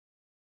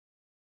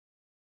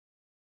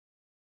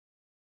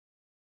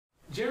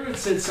Jared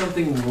said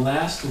something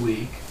last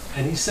week,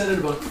 and he said it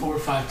about 4 or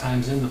 5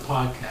 times in the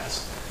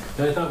podcast,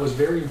 that I thought was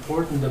very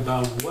important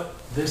about what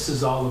this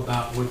is all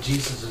about, what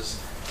Jesus is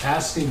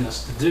asking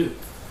us to do.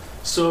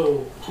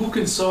 So, who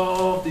can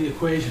solve the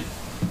equation?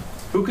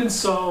 Who can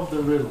solve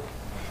the riddle?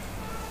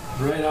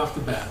 Right off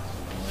the bat.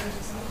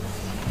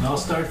 And I'll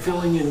start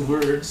filling in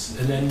words,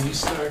 and then you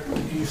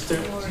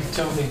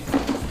tell me.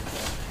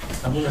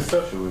 I'm going to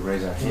Should we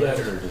raise our hands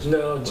or just...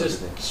 No,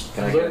 just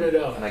blurt it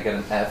out. Can I get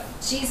an F?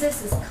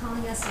 Jesus is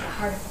calling us to the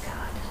heart of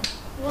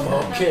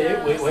God.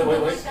 Okay,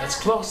 wait. That's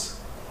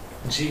close.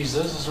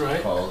 Jesus is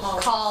right.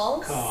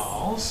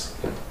 Calls.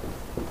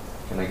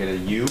 Can I get a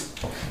U?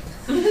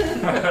 A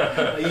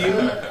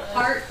U?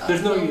 Heart of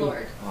There's no the U.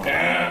 Lord.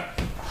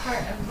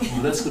 Heart of the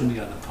Well, that's going to be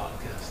on the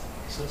podcast.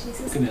 So Jesus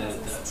you can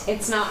edit that.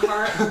 It's not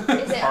heart.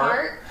 Is it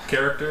heart?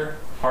 Character?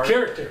 Heart?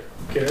 Character,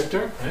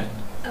 right?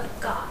 Of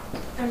God.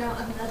 Or no,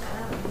 of the God.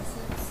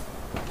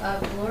 Of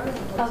the Lord. Of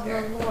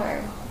the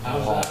Lord.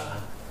 How's that?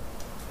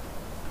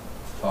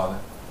 Father.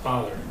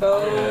 Father.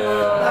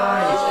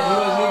 Nice! And he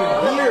wasn't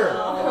even here!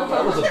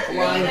 That was a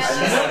blind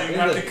You don't even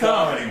have to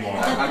come anymore.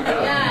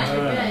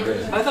 Yeah,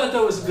 good. I thought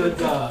that was a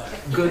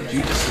good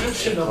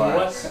description of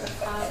what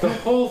the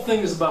whole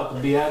thing is about,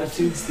 the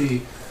Beatitudes,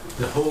 the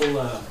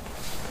whole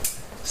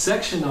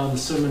section on the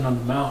Sermon on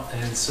the Mount.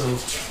 And so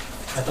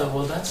I thought,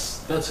 well,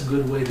 that's a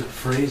good way to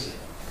phrase it.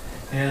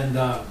 And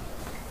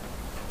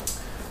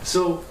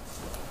so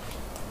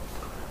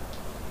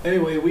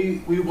anyway,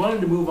 we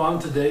wanted to move on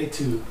today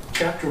to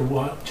chapter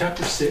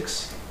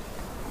 6.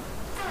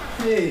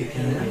 Hey,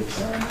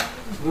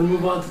 we're going to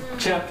move on to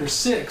chapter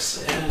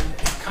 6, and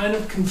it kind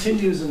of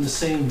continues in the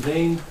same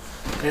vein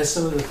as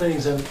some of the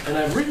things. And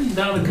I've written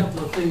down a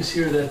couple of things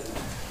here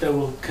that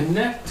will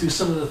connect to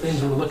some of the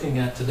things we're looking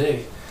at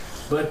today.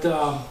 But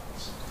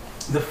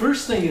the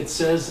first thing it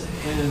says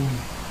in,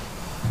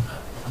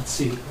 let's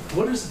see,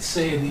 what does it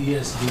say in the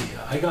ESV?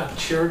 I got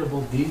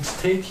charitable deeds.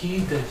 Take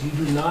heed that you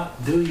do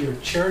not do your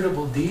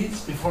charitable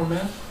deeds before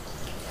men.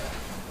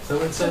 Is that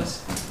what it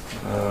says?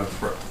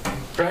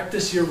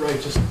 Practice your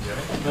righteousness.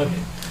 Yeah. Okay.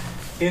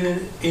 In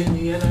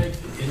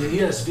the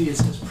ESV it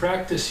says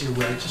practice your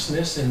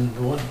righteousness, and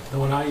the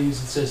one I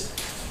use it says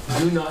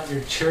do not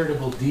your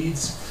charitable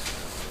deeds.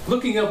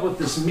 Looking up what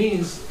this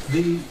means,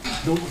 the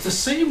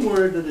same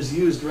word that is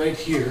used right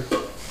here,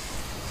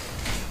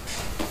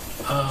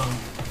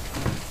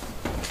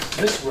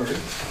 this word,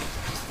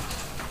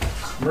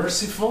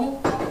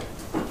 merciful,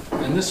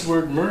 and this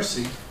word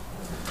mercy,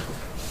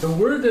 the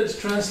word that is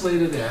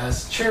translated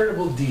as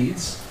charitable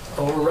deeds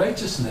or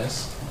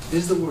righteousness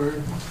is the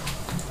word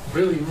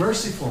really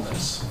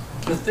mercifulness,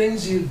 the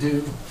things you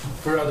do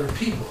for other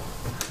people.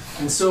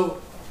 And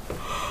so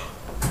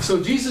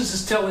Jesus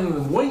is telling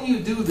them, when you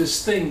do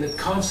this thing that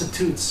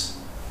constitutes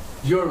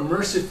your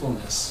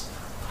mercifulness,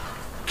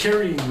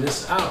 carrying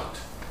this out,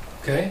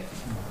 okay?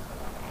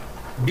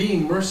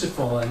 Being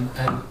merciful, and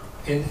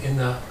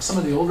in some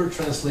of the older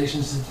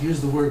translations it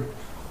use the word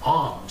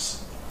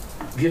alms,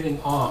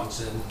 giving alms.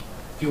 And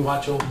if you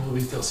watch old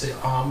movies, they'll say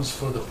alms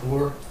for the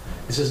poor.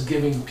 It says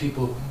giving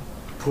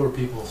poor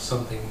people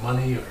something,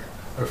 money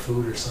or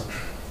food or something.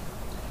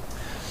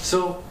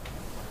 So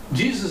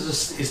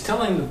Jesus is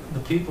telling the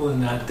people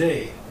in that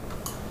day,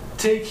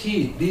 take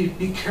heed,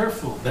 be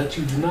careful that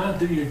you do not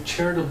do your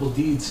charitable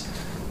deeds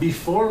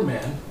before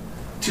men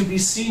to be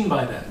seen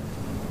by them.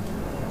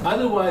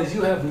 Otherwise,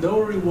 you have no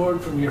reward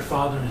from your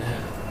Father in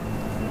heaven.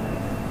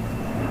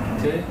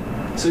 Okay?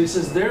 So he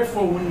says,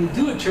 therefore, when you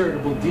do a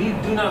charitable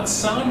deed, do not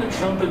sound a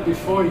trumpet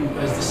before you,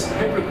 as the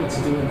hypocrites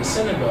do in the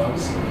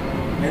synagogues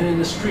and in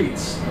the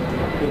streets,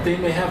 that they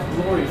may have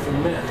glory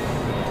from men.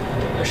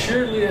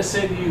 Assuredly, I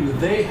say to you,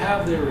 they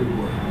have their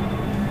reward.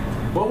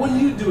 But when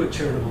you do a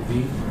charitable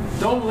deed,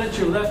 don't let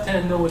your left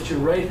hand know what your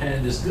right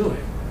hand is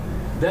doing,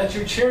 that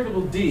your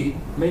charitable deed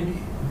may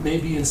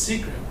be in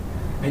secret,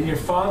 and your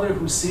Father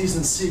who sees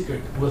in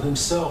secret will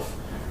himself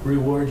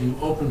reward you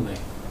openly.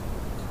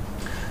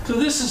 So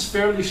this is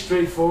fairly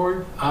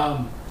straightforward.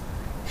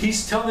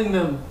 He's telling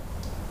them,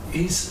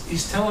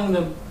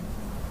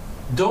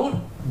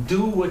 don't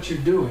do what you're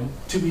doing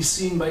to be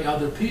seen by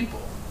other people.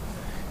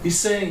 He's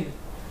saying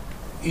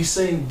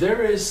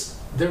there is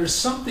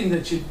something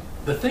that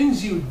the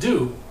things you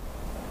do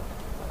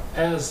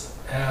as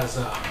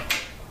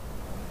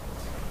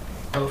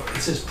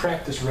it says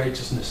practice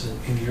righteousness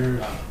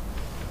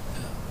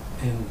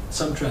in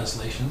some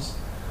translations,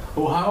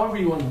 or however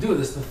you want to do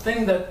this, the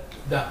thing that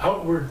the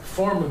outward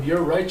form of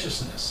your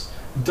righteousness,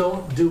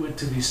 don't do it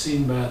to be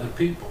seen by other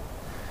people.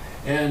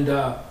 And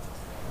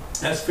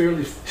that's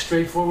fairly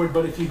straightforward.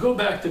 But if you go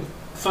back to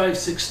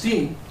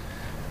 5:16,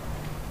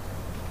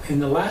 in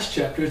the last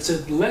chapter, it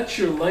said, let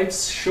your lights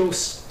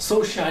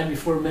so shine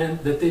before men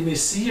that they may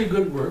see your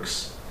good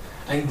works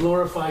and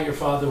glorify your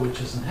Father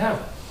which is in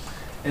heaven.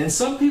 And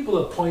some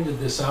people have pointed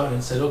this out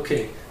and said,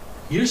 okay,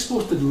 you're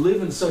supposed to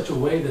live in such a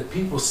way that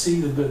people see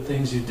the good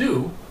things you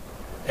do,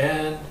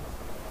 and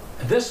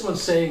this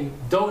one's saying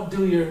don't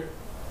do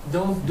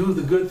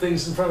the good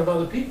things in front of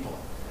other people.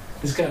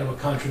 It's kind of a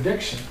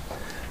contradiction.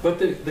 But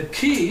the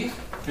key,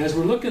 as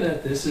we're looking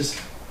at this, is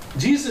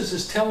Jesus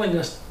is telling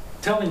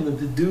them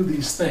to do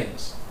these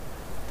things,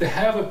 to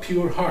have a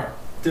pure heart,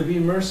 to be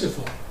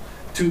merciful,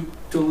 to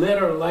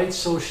let our light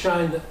so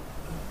shine,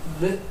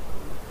 that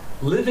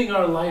living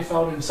our life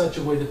out in such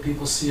a way that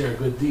people see our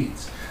good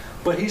deeds.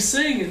 But he's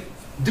saying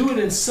do it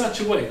in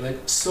such a way, like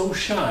so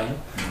shine,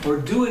 or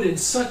do it in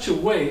such a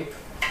way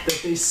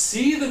that they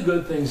see the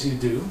good things you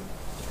do.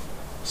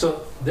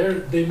 So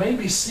they may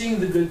be seeing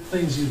the good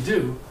things you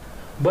do,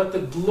 but the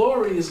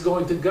glory is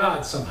going to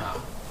God somehow.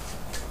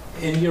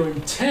 And your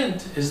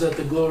intent is that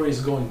the glory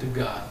is going to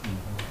God.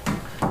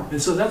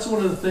 And so that's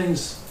one of the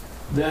things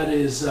that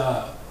is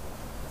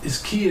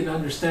key in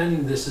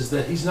understanding this, is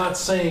that he's not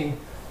saying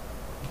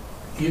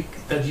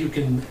that you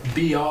can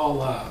be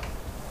all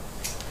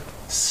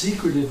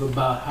secretive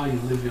about how you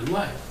live your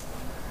life,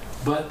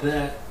 but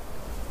that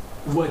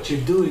what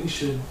you're doing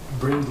should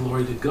bring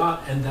glory to God,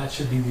 and that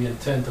should be the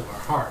intent of our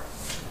heart.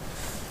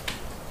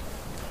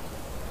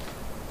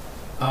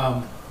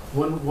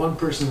 One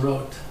person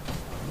wrote,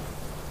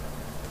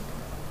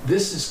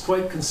 "This is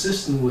quite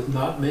consistent with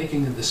not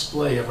making a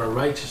display of our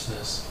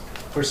righteousness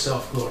for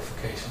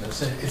self-glorification." I'm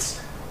saying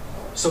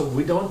so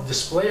we don't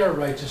display our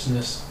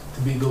righteousness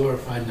to be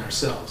glorified in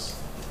ourselves.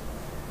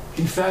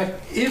 In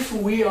fact, if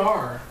we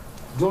are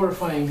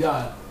glorifying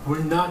God,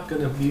 we're not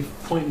going to be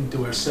pointing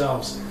to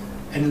ourselves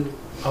and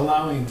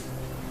allowing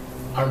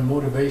our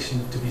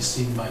motivation to be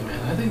seen by men.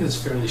 I think that's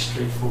fairly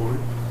straightforward.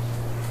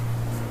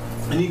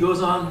 And he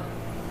goes on,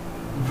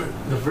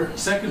 the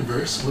second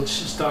verse,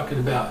 which is talking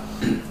about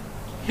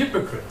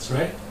hypocrites,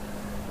 right?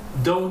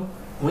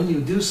 When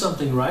you do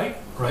something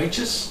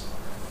righteous,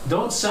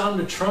 don't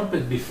sound a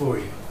trumpet before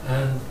you.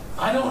 And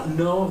I don't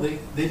know, they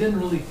couldn't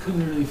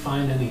really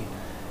find any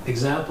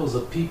examples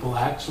of people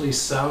actually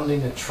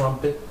sounding a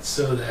trumpet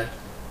so that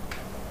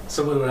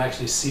someone would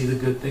actually see the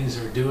good things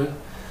they're doing.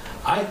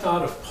 I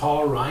thought of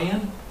Paul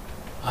Ryan.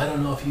 I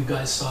don't know if you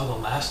guys saw the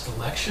last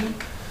election,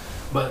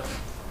 but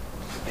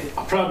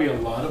probably a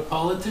lot of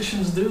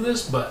politicians do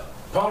this, but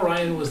Paul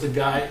Ryan was the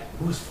guy.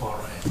 Who's Paul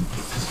Ryan?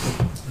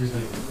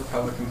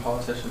 Republican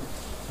politician.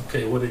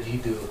 Okay, what did he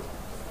do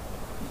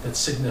that's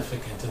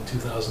significant in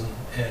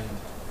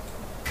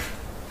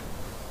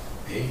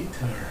 2008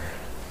 or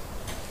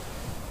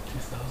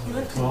 2012? He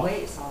lifted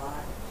weights a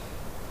lot.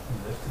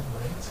 Lifted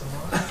weights a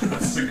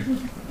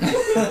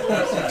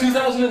lot.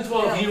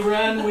 2012, he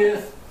ran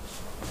with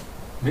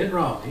Mitt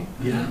Romney.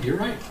 Yeah, you're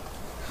right.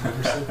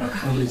 Never said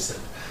that. Nobody said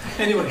that.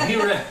 Anyway,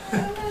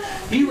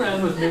 he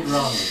ran with Mitt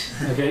Romney,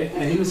 okay?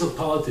 And he was a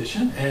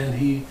politician, and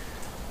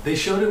they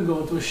showed him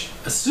going to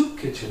a soup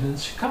kitchen in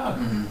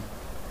Chicago. Mm-hmm.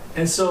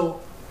 And so,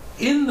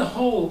 in the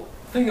whole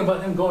thing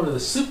about him going to the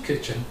soup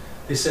kitchen,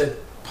 they said,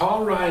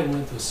 Paul Ryan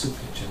went to a soup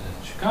kitchen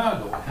in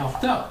Chicago and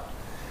helped out.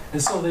 And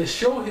so they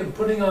show him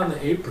putting on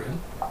the apron,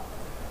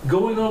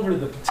 going over to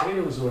the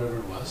potatoes, or whatever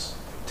it was,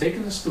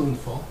 taking a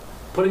spoonful,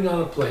 putting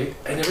on a plate,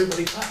 and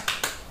everybody clapped.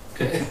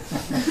 Okay?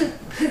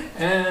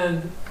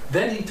 And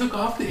then he took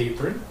off the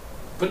apron,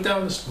 put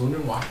down the spoon,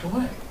 and walked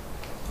away.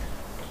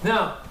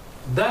 Now,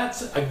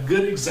 that's a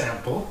good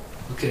example,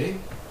 okay,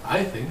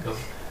 I think, of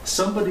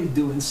somebody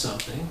doing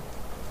something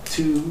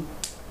to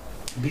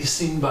be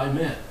seen by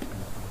men.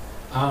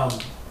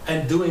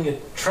 And doing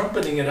it,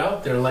 trumpeting it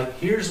out there, like,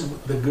 here's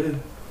the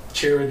good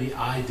charity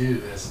I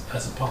do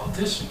as a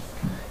politician.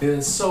 And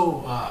it's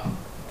so,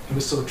 it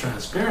was so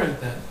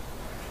transparent that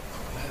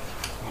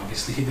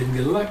obviously he didn't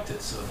get elected,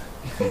 so.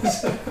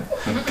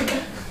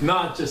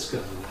 Not just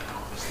because of that,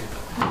 obviously.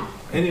 But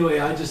anyway,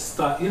 I just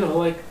thought,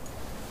 like,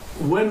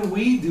 when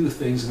we do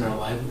things in our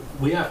life,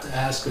 we have to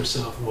ask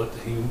ourselves what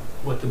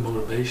the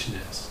motivation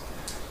is.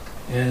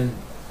 And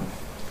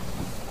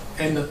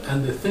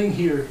the thing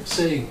here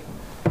saying,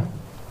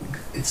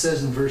 it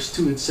says in verse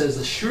 2, it says,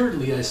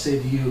 "Assuredly I say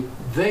to you,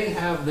 they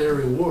have their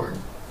reward."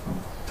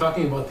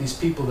 Talking about these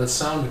people that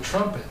sound a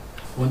trumpet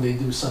when they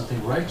do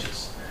something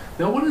righteous.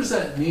 Now, what does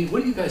that mean?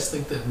 What do you guys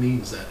think that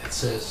means, that it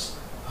says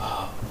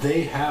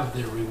they have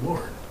their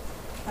reward?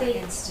 The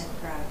instant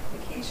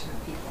gratification of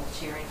people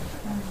cheering for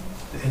them.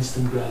 The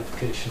instant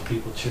gratification of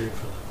people cheering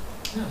for them.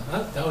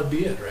 Yeah, that would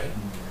be it, right?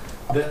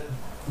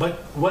 But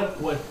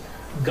what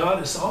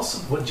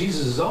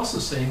Jesus is also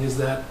saying is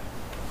that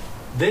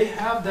they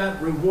have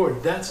that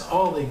reward. That's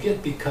all they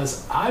get,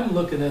 because I'm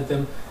looking at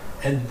them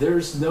and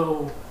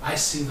I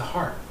see the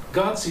heart.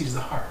 God sees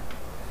the heart.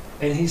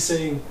 And he's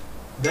saying,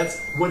 that's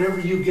whatever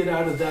you get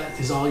out of that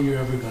is all you're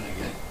ever going to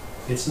get.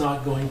 It's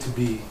not going to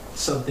be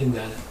something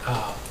that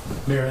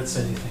merits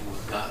anything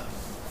with God.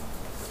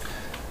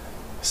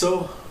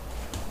 So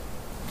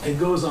it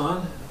goes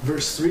on.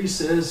 Verse 3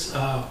 says,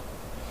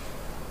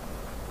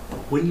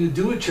 when you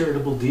do a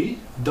charitable deed,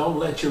 don't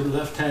let your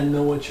left hand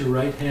know what your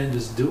right hand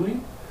is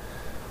doing.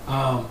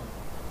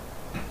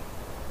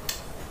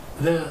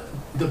 The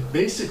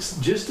basic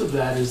gist of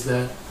that is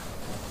that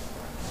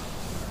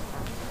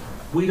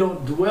we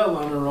don't dwell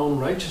on our own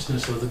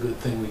righteousness or the good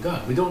thing we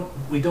got. We don't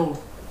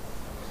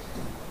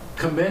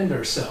commend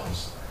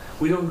ourselves.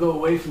 We don't go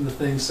away from the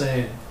thing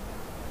saying,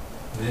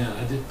 Man,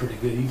 I did pretty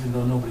good, even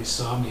though nobody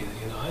saw me.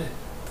 You know,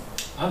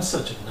 I'm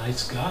such a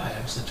nice guy.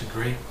 I'm such a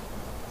great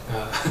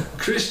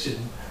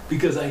Christian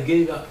because I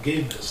gave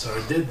this, or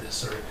I did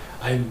this, or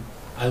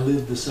I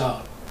lived this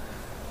out.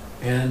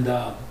 And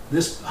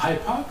this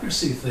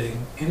hypocrisy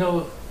thing, you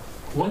know,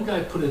 one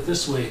guy put it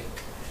this way: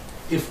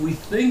 if we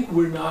think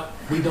we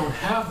don't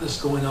have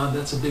this going on,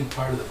 that's a big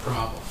part of the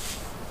problem.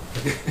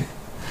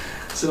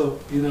 So,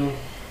 you know,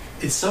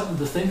 it's something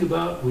to think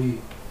about.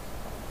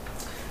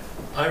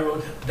 I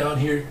wrote down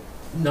here,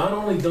 not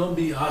only don't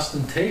be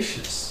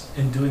ostentatious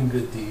in doing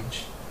good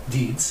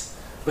deeds,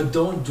 but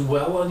don't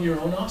dwell on your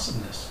own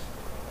awesomeness.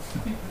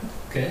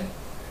 Okay?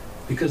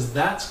 Because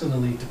that's going to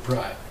lead to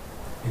pride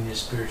in your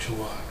spiritual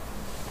walk.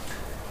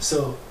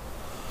 So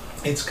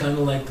it's kind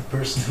of like the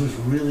person who's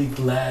really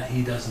glad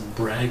he doesn't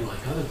brag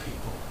like other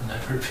people. And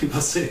I've heard people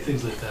say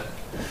things like that.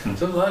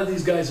 So a lot of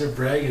these guys are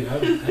bragging. I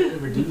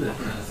never do that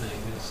kind of thing.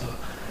 You know, so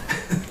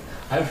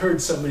I've heard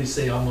somebody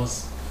say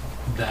almost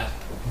that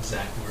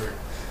exact word.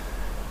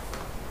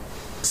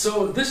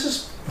 So this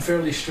is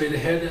fairly straight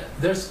ahead.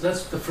 That's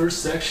the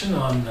first section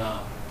on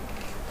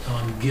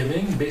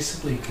giving,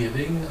 basically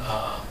giving,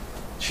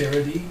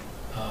 charity,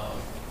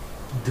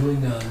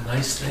 doing a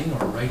nice thing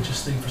or a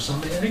righteous thing for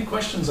somebody. Any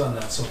questions on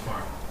that so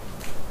far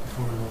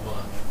before we move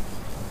on?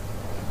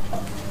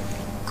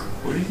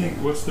 What do you think,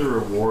 what's the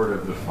reward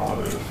of the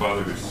Father? The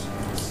Father who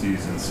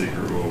sees in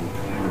secret will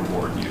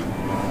reward you.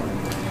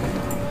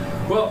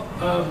 Well,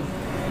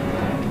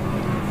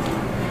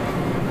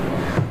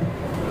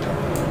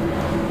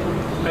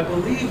 I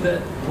believe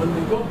that when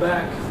we go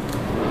back,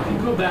 if you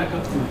go back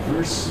up to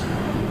verse,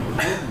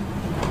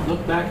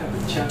 look back up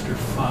at chapter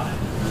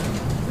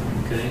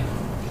 5, okay,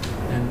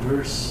 and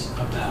verse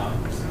about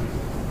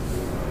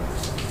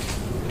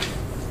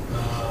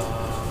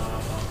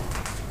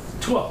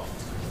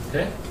 12,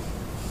 okay?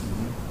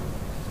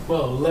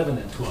 Well, 11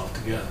 and 12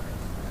 together.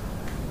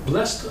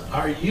 Blessed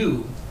are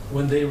you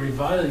when they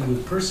revile you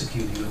and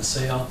persecute you and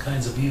say all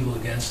kinds of evil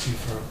against you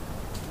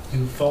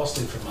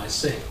falsely for my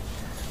sake.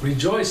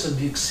 Rejoice and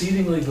be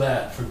exceedingly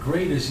glad, for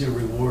great is your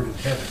reward in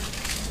heaven.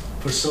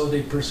 For so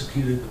they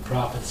persecuted the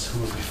prophets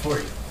who were before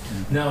you.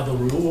 Now the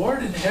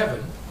reward in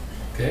heaven,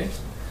 okay,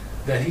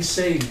 that he's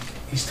saying,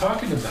 he's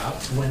talking about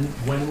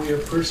when we are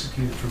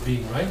persecuted for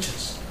being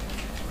righteous,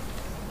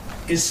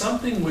 is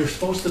something we're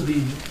supposed to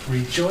be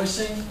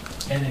rejoicing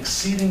and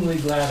exceedingly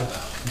glad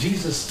about.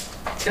 Jesus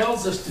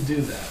tells us to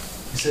do that.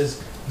 He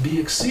says, be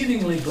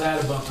exceedingly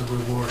glad about the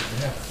reward in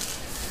heaven.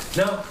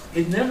 Now,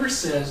 it never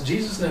says,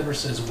 Jesus never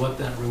says what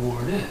that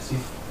reward is.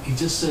 He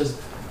just says,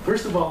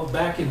 first of all,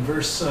 back in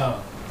verse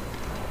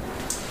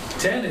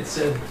 10, it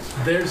said,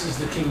 theirs is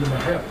the kingdom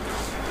of heaven,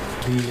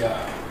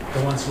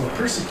 the ones who are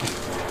persecuted.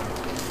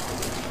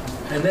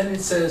 And then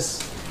it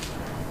says,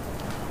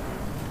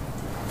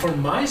 for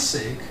my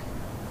sake,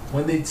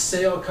 when they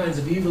say all kinds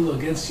of evil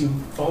against you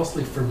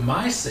falsely for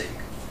my sake,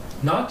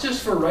 not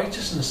just for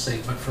righteousness'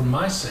 sake, but for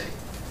my sake,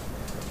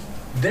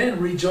 then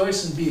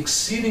rejoice and be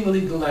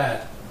exceedingly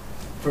glad,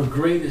 for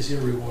great is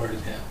your reward in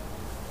heaven.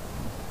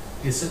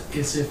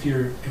 It's if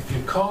you're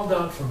called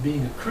out for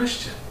being a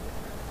Christian,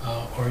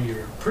 or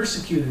you're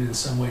persecuted in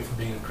some way for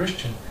being a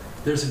Christian,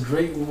 there's a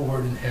great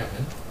reward in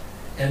heaven,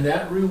 and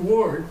that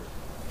reward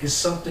is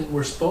something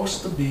we're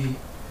supposed to be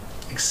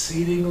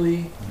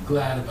exceedingly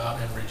glad about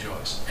and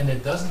rejoice. And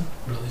it doesn't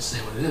really say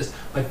what it is,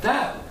 but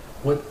that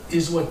what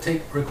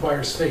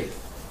requires faith.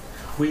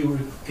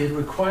 It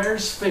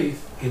requires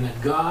faith in a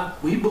God.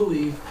 We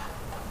believe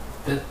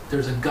that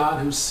there's a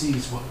God who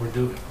sees what we're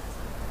doing.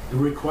 It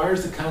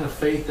requires the kind of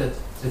faith that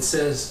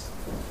says,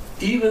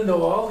 even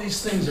though all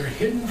these things are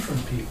hidden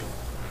from people,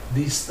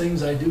 these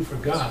things I do for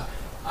God,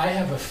 I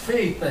have a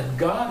faith that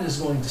God is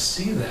going to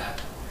see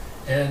that.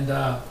 And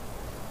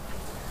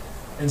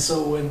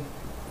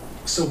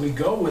so we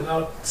go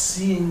without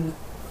seeing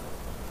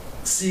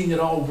it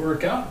all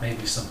work out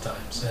maybe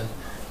sometimes. And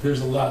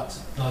there's a lot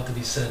to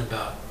be said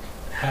about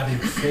having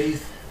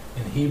faith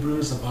in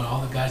Hebrews, about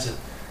all the guys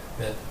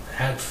that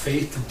had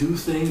faith to do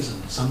things,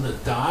 and some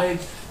that died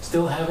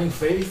still having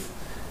faith.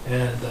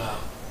 And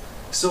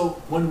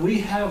so when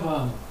we're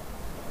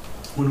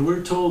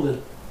told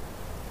that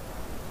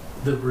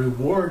the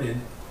reward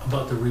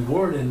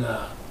in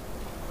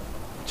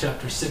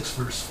chapter 6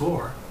 verse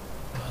 4,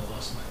 I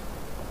lost my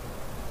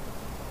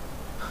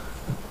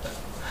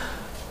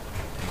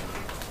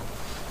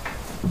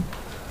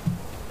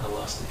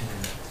the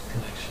internet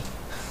connection.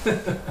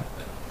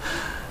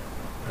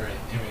 All right,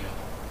 here we go.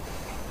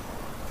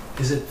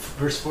 Is it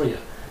verse 4? Yeah.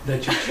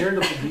 That your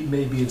charitable deed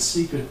may be in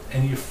secret,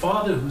 and your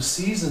Father who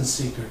sees in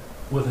secret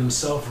will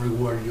himself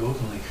reward you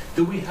openly.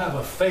 Do we have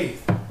a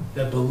faith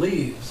that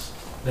believes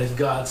that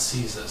God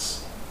sees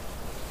us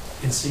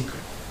in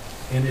secret?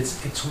 And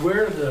it's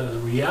where the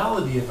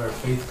reality of our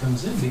faith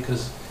comes in,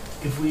 because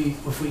if we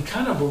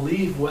kind of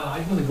believe, well,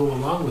 I'm going to go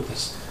along with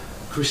this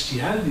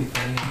Christianity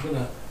thing, I'm going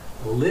to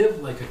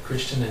live like a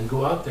Christian and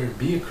go out there and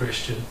be a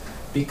Christian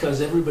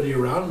because everybody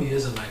around me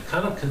is, and I'm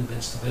kind of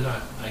convinced of it,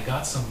 I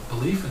got some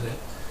belief in it,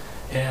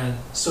 And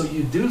so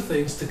you do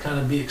things to kind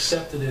of be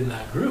accepted in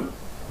that group.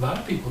 A lot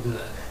of people do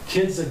that.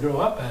 Kids that grow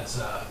up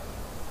as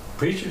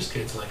preachers'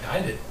 kids, like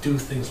I did, do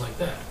things like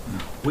that.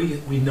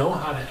 We know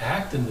how to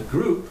act in the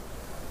group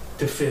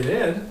to fit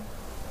in,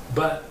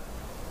 but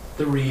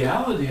the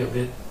reality of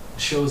it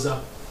shows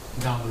up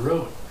down the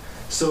road.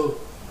 So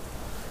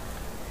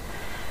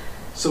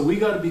we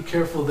got to be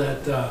careful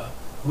that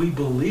we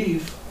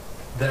believe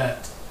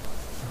that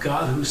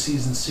God who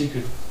sees in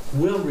secret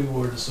will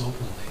reward us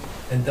openly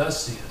and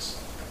does see us.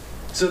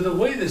 So the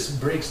way this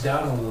breaks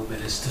down a little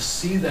bit is to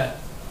see that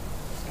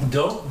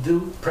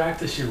don't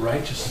practice your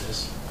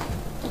righteousness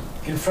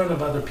in front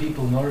of other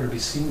people in order to be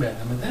seen by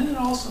them. And then it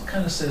also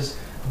kind of says,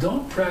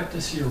 don't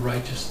practice your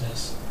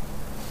righteousness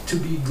to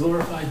be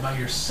glorified by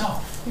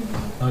yourself.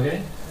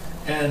 Okay?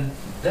 And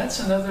that's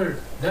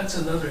another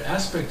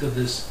aspect of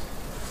this,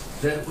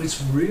 that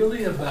it's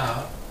really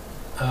about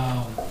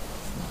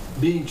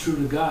being true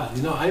to God.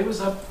 You know, I was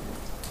up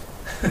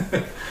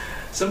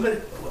some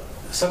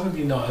of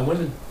you know, I went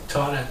and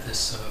taught at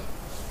this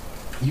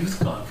youth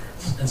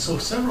conference, and so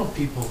several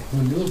people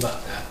who knew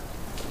about that,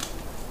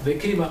 they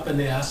came up and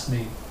they asked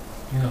me,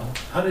 you know,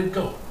 how did it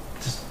go?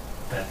 Just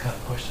that kind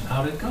of question,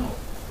 how did it go?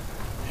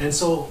 And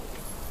so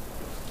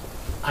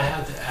I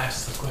had to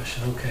ask the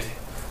question, okay,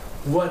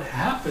 what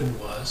happened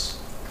was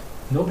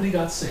nobody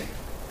got saved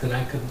that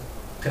I could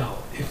tell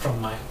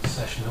from my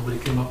session. Nobody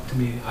came up to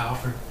me. I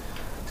offered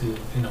to,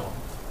 you know,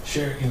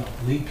 share, you know,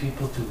 lead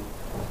people to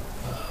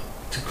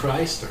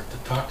Christ or to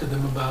talk to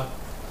them about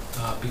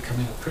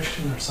becoming a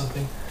Christian or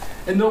something,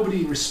 and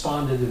nobody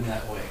responded in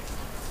that way.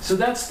 So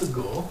that's the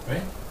goal,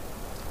 right?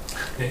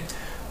 Okay,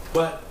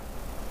 but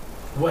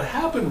what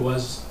happened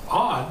was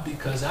odd,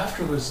 because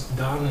afterwards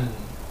Don and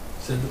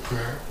said the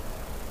prayer.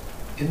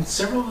 In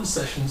several of the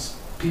sessions,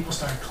 people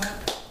started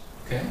clapping.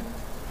 Okay,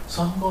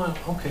 so I'm going,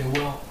 okay,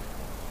 well,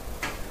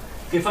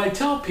 if I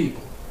tell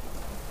people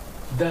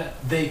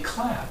that they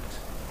clapped,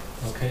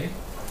 okay,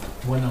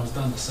 when I was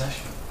done the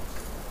session,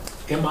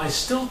 am I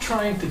still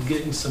trying to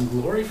gain some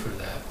glory for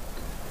that?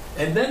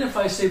 And then if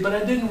I say, but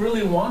I didn't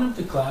really want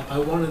them to clap, I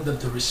wanted them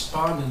to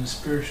respond in a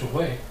spiritual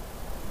way,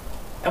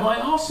 am I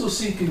also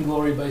seeking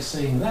glory by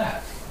saying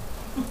that?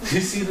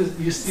 You see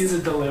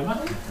the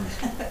dilemma?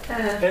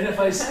 And if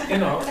I, you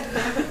know,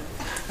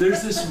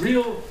 there's this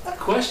real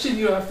question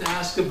you have to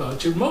ask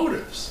about your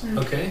motives,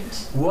 okay?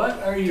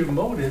 What are your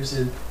motives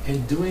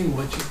in doing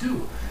what you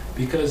do?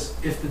 Because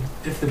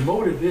if the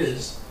motive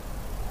is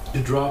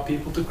to draw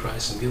people to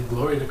Christ and give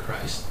glory to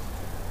Christ,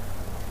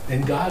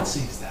 and God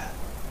sees that,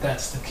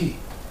 that's the key.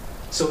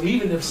 So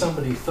even if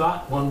somebody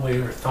thought one way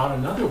or thought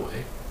another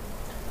way,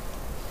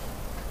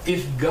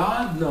 if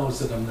God knows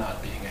that I'm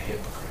not being a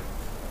hypocrite,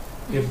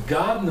 if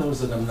God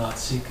knows that I'm not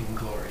seeking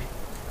glory,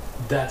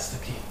 that's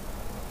the key.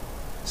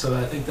 So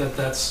I think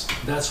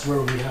that's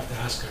where we have to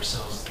ask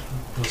ourselves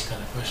those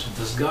kind of questions.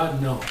 Does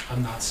God know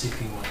I'm not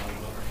seeking my own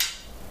glory?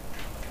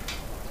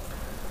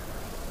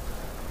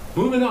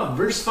 Moving on,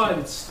 verse 5,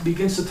 it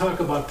begins to talk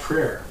about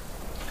prayer.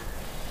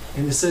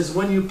 And it says,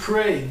 when you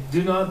pray,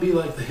 do not be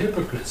like the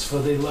hypocrites, for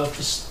they love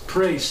to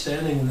pray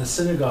standing in the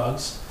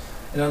synagogues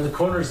and on the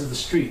corners of the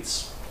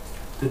streets,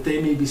 that they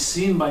may be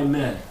seen by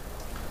men.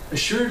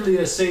 Assuredly,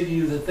 I say to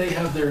you that they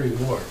have their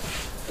reward.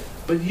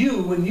 But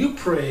you, when you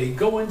pray,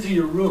 go into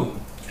your room,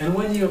 and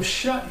when you have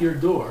shut your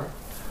door,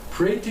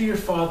 pray to your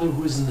Father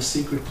who is in the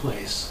secret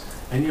place,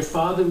 and your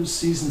Father who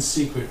sees in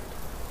secret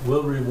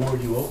will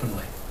reward you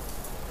openly.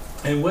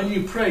 And when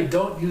you pray,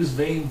 don't use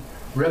vain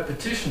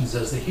repetitions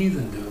as the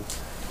heathen do,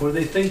 for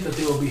they think that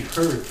they will be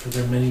heard for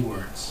their many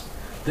words.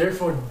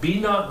 Therefore, be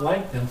not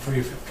like them, for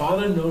your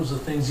Father knows the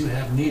things you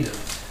have need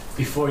of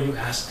before you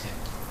ask Him.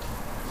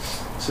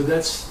 So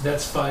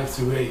that's 5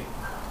 through 8.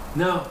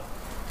 Now,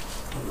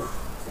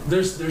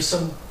 there's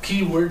some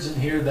key words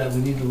in here that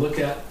we need to look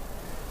at.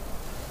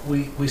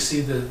 We see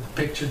the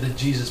picture that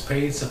Jesus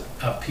paints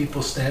of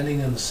people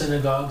standing in the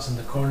synagogues and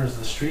the corners of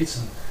the streets,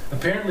 and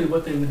apparently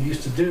what they would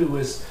used to do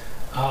was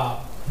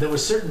there were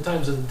certain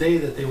times of the day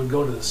that they would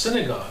go to the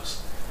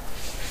synagogues,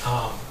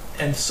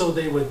 and so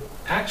they would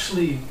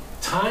actually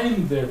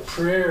time their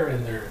prayer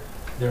and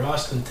their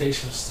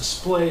ostentatious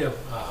display of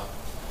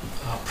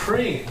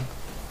praying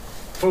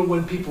for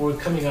when people were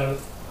coming out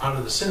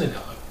of the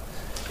synagogue,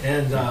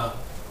 and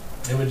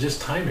they would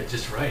just time it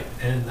just right,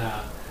 and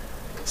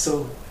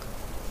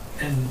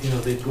you know,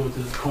 they'd go to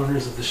the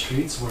corners of the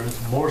streets where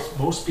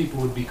most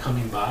people would be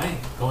coming by,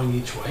 going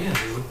each way, and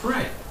they would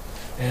pray.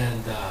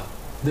 And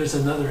there's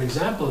another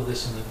example of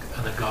this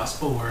in the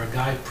gospel where a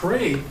guy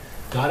prayed,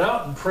 got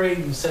out and prayed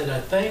and said, I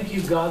thank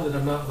you, God, that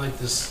I'm not like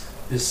this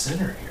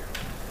sinner here.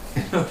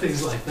 You know,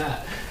 things like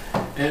that.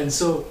 And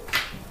so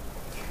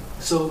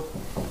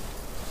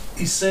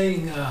he's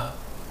saying,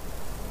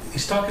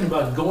 he's talking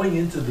about going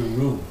into the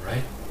room,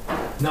 right?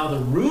 Now the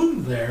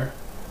room there,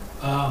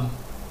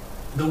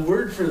 the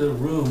word for the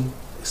room,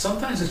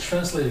 sometimes it's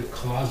translated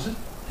closet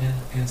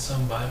in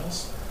some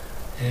Bibles.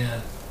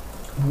 And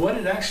what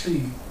it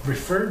actually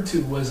referred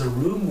to was a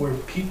room where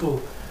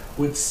people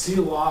would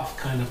seal off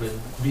kind of and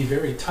be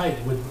very tight.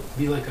 It would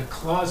be like a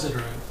closet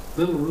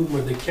little room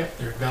where they kept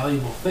their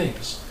valuable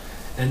things,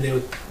 and they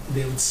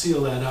would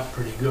seal that up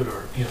pretty good,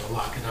 or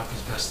lock it up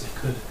as best they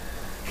could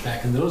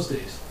back in those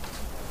days.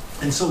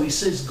 And so he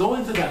says, go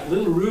into that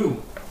little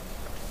room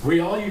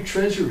where all your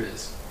treasure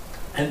is,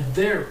 and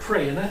there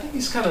pray. And I think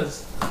he's kind of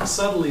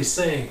subtly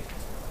saying,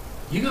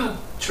 you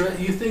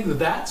think that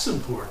that's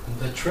important,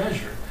 the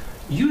treasure.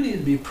 You need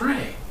to be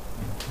praying.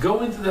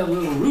 Go into that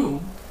little room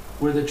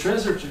where the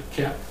treasures are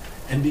kept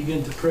and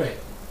begin to pray.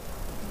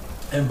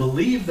 And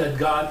believe that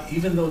God,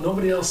 even though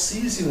nobody else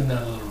sees you in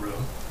that little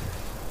room,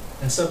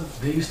 and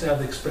they used to have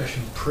the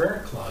expression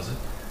prayer closet,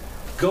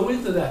 go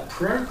into that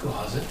prayer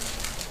closet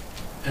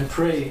and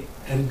pray,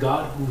 and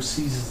God who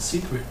sees in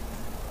secret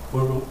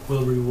will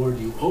reward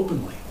you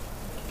openly.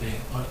 Okay?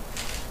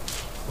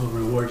 Will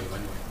reward you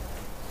anyway.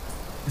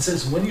 It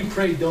says, when you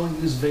pray,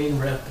 don't use vain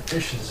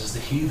repetitions as the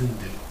heathen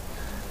do.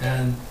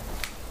 And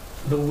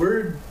the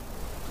word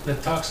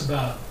that talks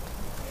about,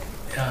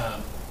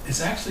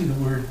 it's actually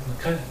the word,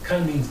 kind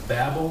of means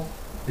babble.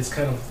 It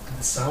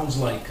sounds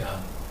like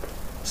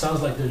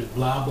there's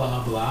blah,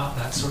 blah, blah,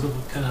 that sort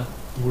of kind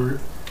of word.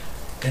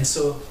 And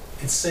so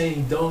it's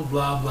saying don't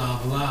blah,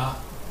 blah, blah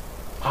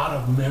out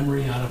of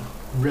memory, out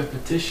of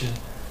repetition,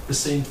 the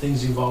same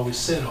things you've always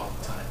said all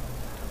the time.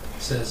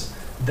 It says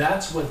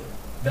that's what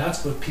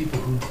people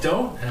who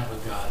don't have a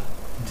God,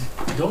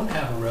 don't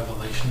have a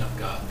revelation of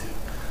God do,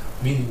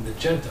 meaning the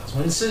Gentiles.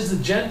 When it says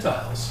the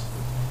Gentiles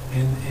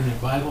in the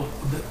Bible,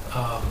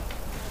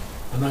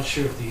 I'm not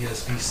sure if the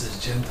ESV says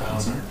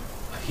Gentiles are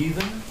a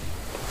heathen.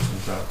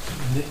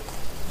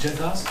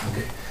 Gentiles?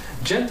 Okay.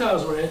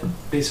 Gentiles were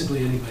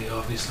basically anybody,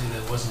 obviously,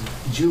 that wasn't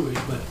Jewish,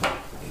 but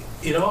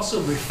it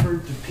also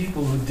referred to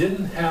people who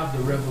didn't have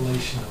the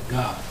revelation of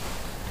God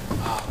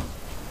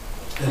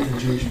that the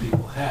Jewish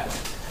people had.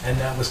 And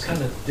that was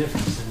kind of the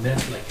difference. It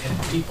meant like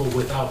people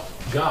without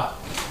God.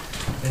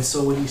 And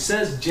so when he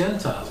says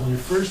Gentiles, when he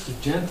refers to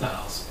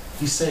Gentiles,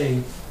 he's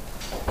saying,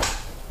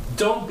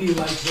 don't be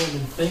like them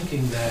in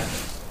thinking that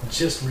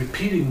just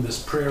repeating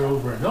this prayer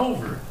over and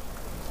over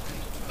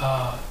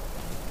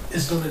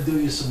is going to do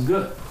you some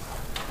good.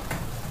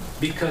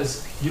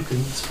 Because you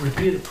can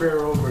repeat a prayer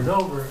over and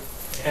over,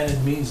 and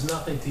it means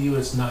nothing to you.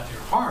 It's not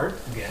your heart,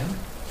 again,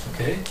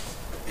 okay?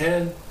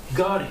 And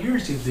God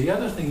hears you. The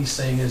other thing he's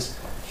saying is,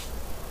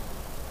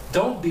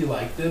 don't be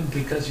like them,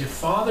 because your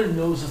Father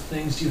knows the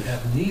things you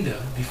have need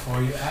of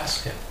before you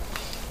ask Him.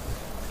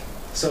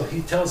 So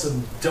he tells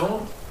them,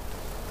 don't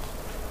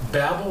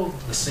babble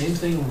the same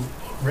thing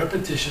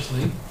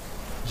repetitiously,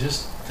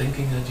 just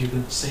thinking that you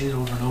can say it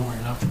over and over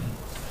enough, and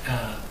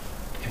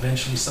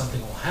eventually something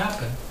will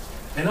happen.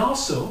 And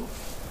also,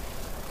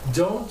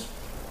 don't,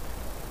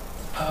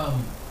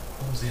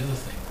 what was the other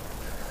thing?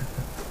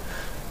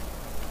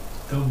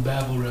 Don't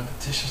babble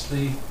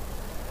repetitiously.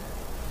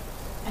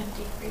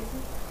 Empty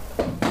phrases.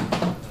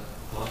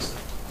 Lost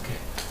it. Okay.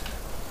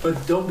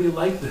 But don't be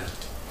like them.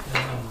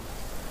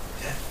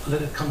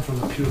 Let it come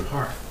from a pure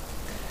heart.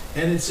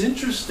 And it's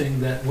interesting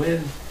that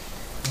when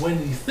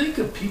you think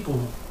of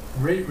people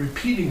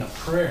repeating a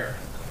prayer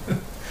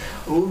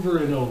over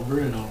and over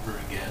and over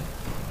again,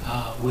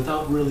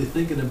 without really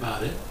thinking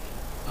about it,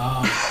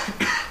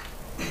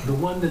 the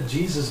one that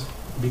Jesus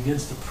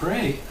begins to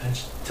pray and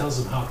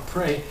tells them how to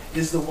pray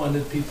is the one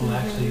that people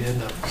actually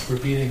end up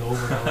repeating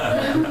over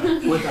and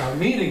over without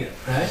meaning it,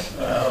 right?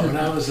 When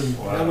I was in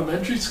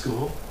elementary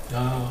school,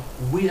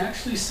 we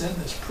actually said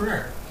this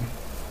prayer.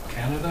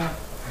 Canada,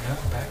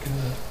 back in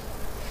the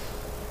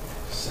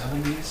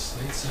 70s,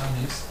 late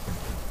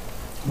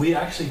 70s, we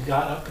actually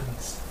got up and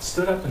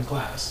stood up in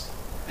class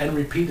and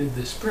repeated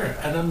this prayer.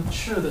 And I'm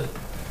sure that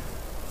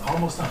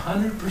almost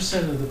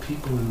 100% of the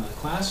people in the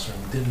classroom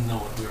didn't know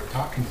what we were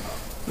talking about.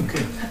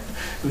 Okay,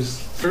 it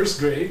was first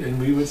grade, and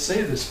we would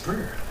say this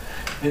prayer,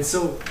 and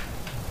so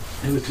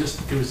it was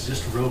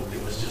just rote.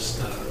 It was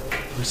just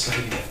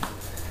reciting it,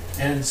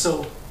 and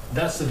so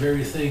that's the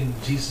very thing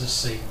Jesus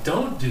say.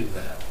 Don't do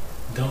that.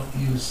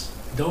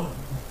 Don't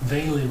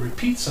vainly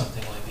repeat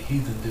something like the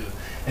heathen do.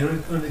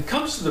 And when it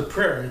comes to the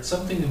prayer, it's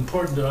something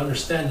important to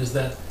understand is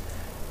that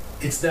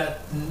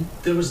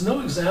there was no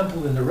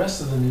example in the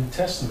rest of the New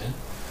Testament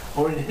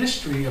or in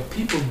history of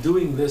people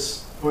doing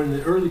this, or in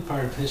the early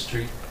part of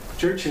history,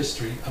 church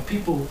history, of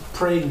people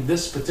praying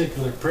this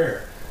particular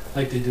prayer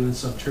like they do in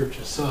some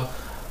churches. So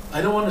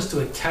I don't want us to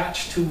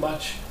attach too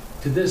much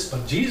to this,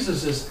 but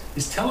Jesus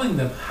is telling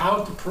them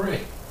how to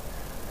pray.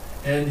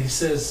 And he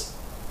says,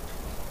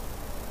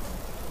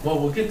 well,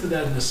 we'll get to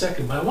that in a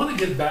second, but I want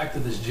to get back to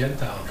this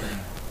Gentile thing,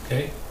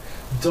 okay?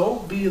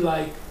 Don't be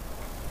like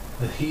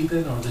the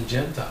heathen or the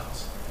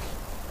Gentiles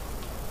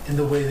in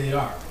the way they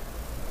are.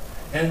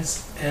 And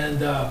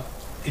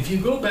if you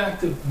go back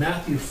to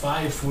Matthew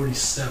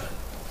 5:47,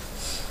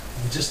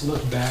 you just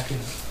look back and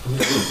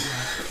look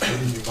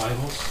in your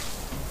Bibles.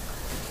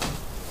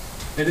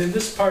 And in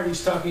this part,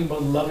 he's talking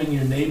about loving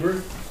your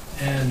neighbor.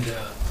 And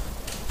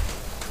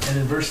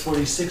in verse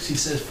 46, he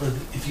says, "For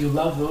if you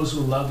love those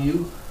who love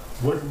you,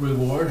 what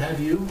reward have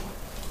you?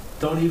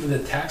 Don't even the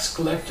tax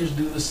collectors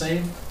do the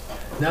same?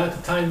 Now at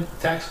the time,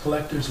 tax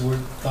collectors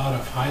weren't thought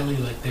of highly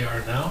like they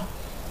are now.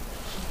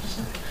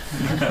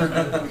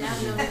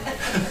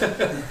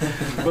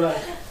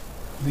 But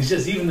he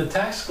says even the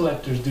tax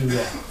collectors do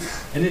that.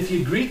 And if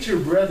you greet your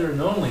brethren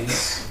only,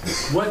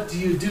 what do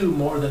you do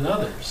more than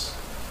others?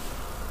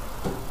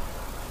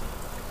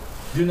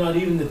 Do not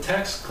even the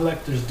tax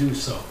collectors do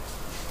so?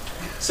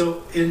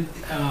 So in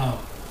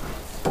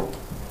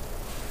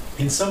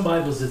some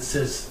Bibles it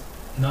says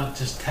not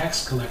just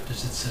tax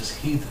collectors, it says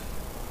heathen.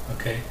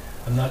 Okay?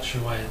 I'm not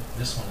sure why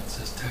this one it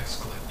says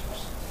tax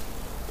collectors.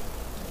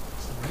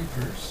 It's the right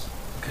verse.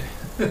 Okay.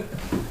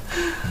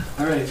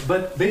 All right,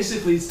 but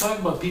basically it's talking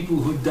about people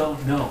who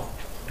don't know.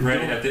 Right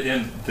at the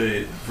end,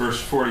 the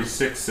verse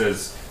 46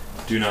 says,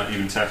 "Do not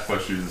even tax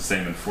collectors do the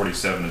same," and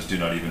 47 is, "Do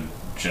not even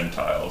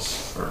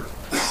Gentiles or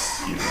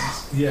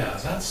heathens." Yeah,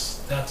 that's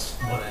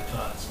what I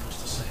thought it's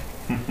supposed to say.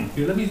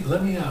 Here, let me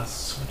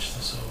switch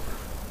this over.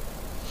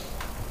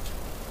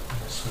 Let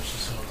me switch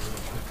this over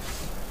real quick.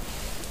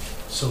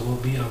 So we'll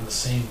be on the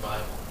same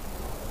Bible.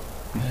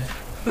 Okay?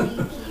 Thank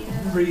you.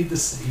 Read the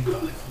same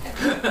Bible.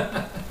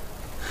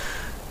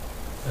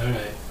 All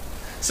right.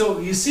 So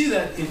you see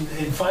that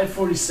in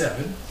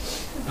 547,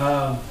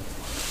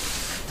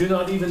 do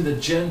not even the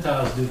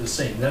Gentiles do the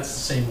same. That's the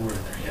same word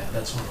there. Yeah,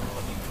 that's what we're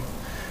looking for.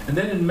 And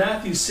then in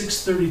Matthew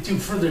 6:32,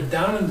 further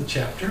down in the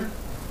chapter,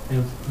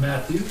 in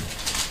Matthew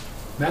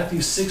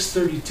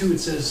 6:32, it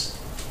says,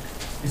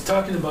 it's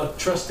talking about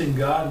trusting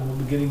God, and we'll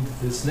be getting to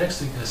this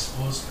next week, I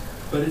suppose.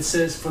 But it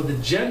says, for the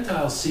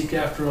Gentiles seek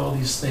after all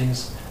these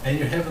things, and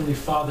your heavenly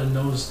Father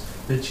knows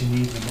that you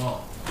need them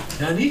all.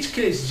 Now in each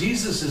case,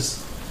 Jesus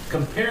is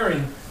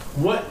comparing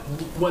what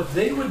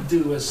they would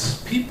do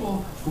as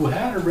people who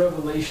had a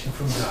revelation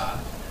from God,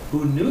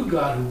 who knew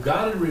God, who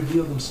God had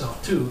revealed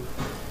himself to.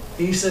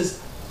 And he says,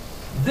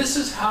 this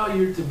is how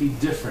you're to be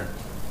different.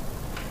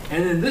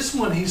 And in this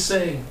one, he's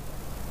saying,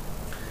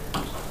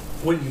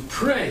 when you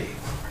pray,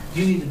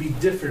 you need to be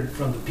different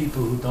from the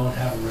people who don't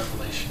have a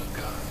revelation of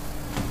God.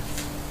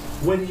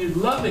 When you're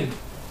loving,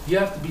 you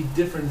have to be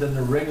different than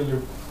the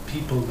regular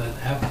people that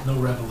have no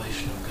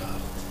revelation of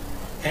God.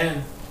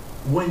 And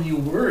when you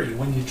worry,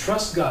 when you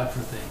trust God for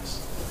things,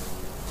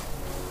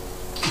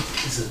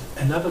 it's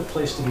another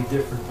place to be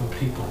different from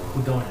people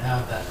who don't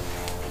have that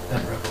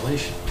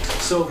revelation.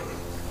 So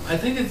I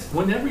think it's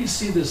whenever you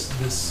see this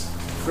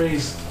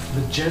phrase,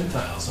 the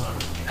Gentiles, or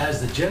as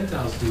the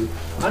Gentiles do,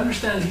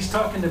 understand he's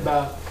talking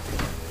about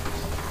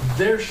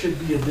there should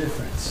be a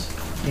difference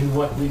in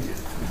what we do.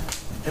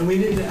 And we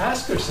need to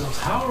ask ourselves,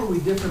 how are we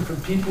different from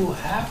people who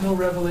have no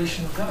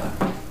revelation of God?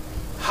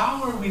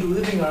 How are we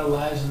living our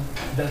lives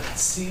that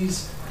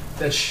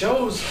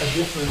shows a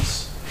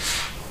difference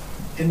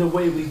in the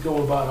way we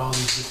go about all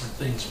these different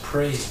things,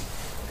 praying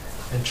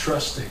and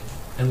trusting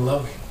and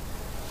loving?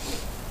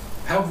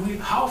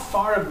 How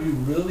far have we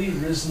really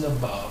risen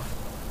above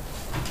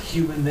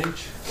human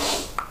nature?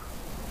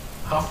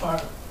 How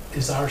far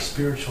is our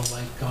spiritual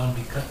life gone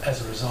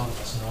as a result of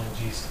us knowing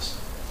Jesus?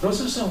 Those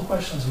are some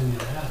questions we need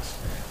to ask,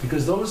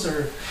 because those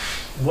are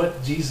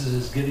what Jesus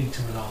is getting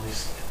to in all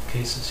these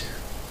cases here.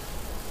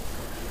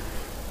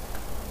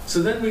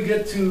 So then we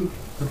get to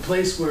the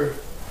place where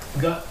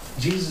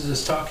Jesus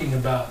is talking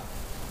about,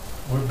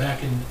 we're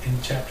back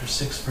in chapter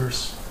 6,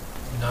 verse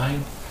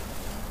 9.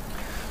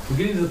 We're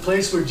getting to the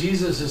place where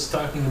Jesus is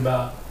talking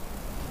about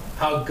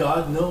how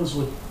God knows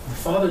the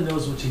Father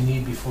knows what you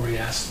need before He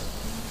asks them.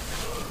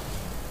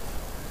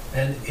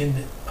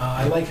 And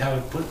I like how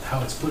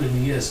it's put in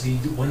the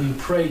ESV. When you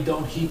pray,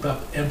 don't heap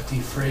up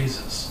empty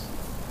phrases,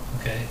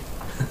 okay,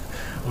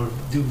 or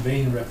do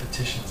vain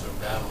repetitions or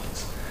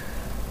babblings.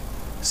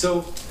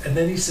 So, and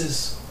then he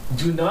says,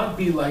 do not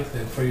be like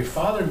them, for your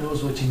Father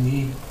knows what you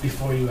need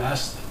before you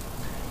ask them.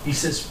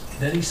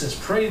 Then he says,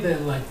 pray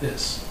then like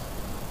this.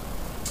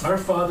 Our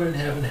Father in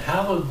heaven,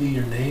 hallowed be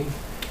your name.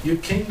 Your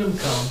kingdom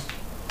come.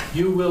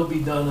 Your will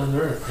be done on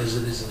earth as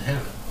it is in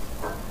heaven.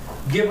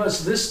 Give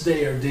us this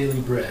day our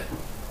daily bread.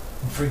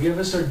 And forgive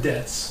us our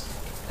debts,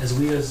 as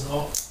we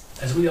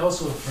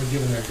also have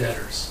forgiven our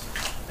debtors.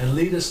 And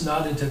lead us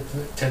not into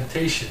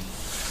temptation,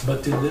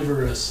 but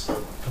deliver us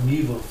from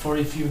evil. For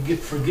if you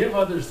forgive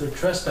others their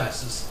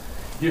trespasses,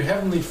 your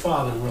heavenly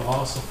Father will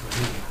also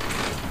forgive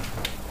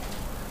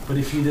you. But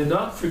if you do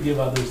not forgive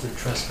others their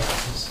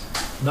trespasses,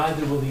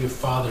 neither will your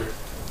Father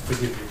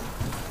forgive your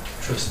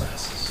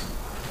trespasses.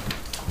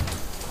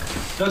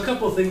 Now, a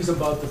couple of things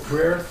about the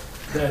prayer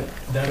that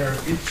are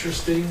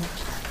interesting,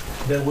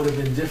 that would have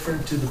been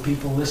different to the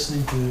people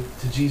listening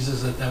to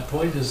Jesus at that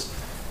point, is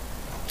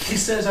he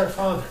says our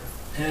Father.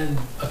 And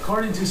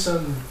according to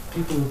some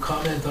people who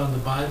comment on the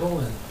Bible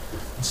and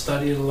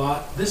study it a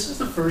lot, this is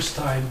the first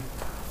time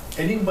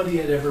anybody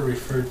had ever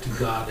referred to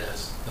God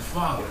as the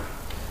Father,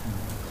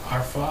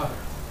 our Father.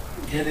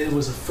 And it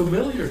was a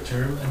familiar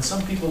term, and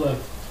some people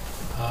have,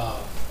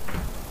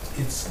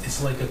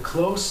 it's like a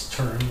close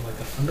term, like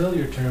a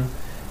familiar term.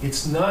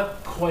 It's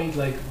not quite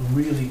like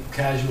really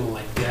casual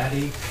like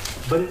Daddy,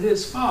 but it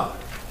is Father.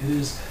 It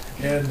is,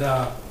 and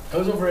I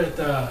was over at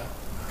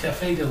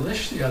Café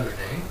Delish the other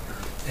day,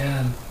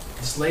 and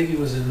this lady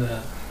was in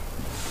the,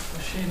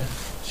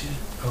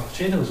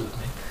 Shana was with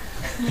me.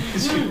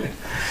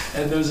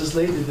 And there was this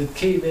lady that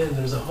came in.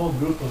 There was a whole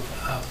group of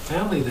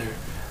family there.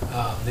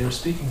 They were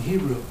speaking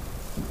Hebrew,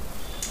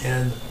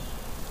 and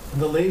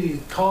the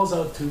lady calls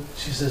out to.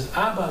 She says,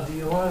 "Abba, do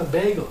you want a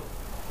bagel?"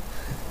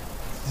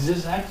 She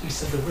just actually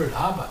said the word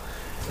Abba.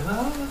 And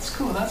oh, that's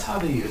cool. That's how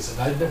they use it.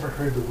 I've never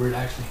heard the word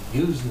actually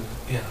used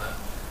in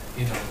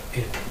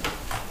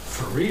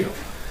for real.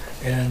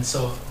 And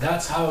so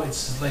that's how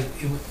it's like.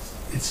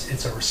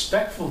 It's a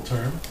respectful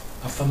term,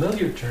 a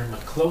familiar term, a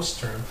close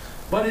term.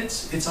 But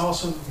it's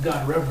also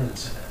got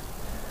reverence in it.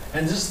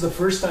 And this is the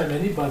first time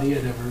anybody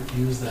had ever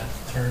used that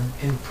term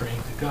in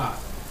praying to God.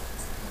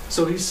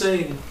 So he's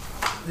saying,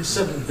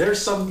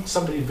 there's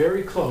somebody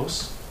very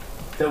close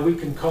that we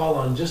can call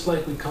on, just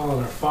like we call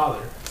on our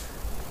Father.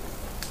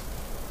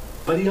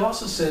 But he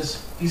also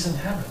says he's in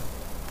heaven.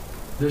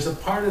 There's a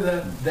part of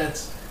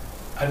that's,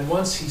 at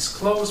once he's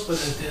close, but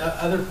at the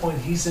other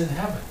point he's in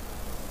heaven.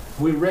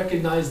 We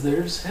recognize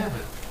there's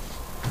heaven.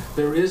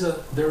 There is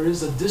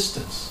a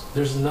distance.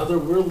 There's another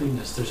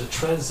worldliness. There's a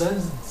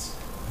transcendence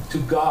to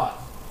God,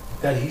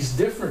 that he's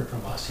different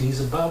from us. He's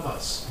above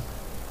us.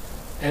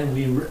 And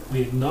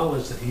we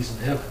acknowledge that he's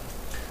in heaven.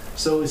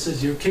 So it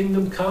says, your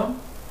kingdom come.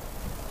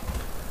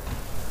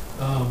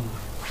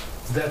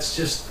 That's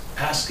just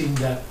asking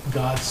that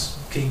God's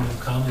kingdom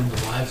come in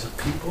the lives of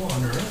people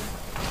on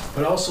earth,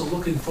 but also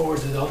looking forward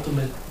to the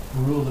ultimate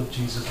rule of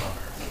Jesus on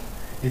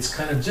earth. It's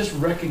kind of just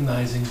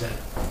recognizing that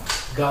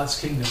God's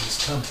kingdom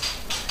is coming.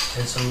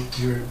 And so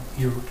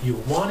you're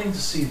wanting to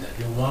see that.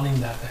 You're wanting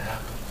that to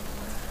happen.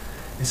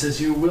 It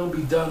says, your will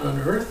be done on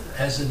earth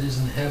as it is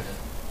in heaven.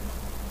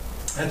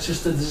 That's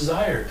just a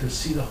desire to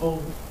see the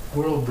whole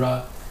world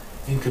brought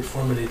in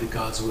conformity to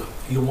God's will.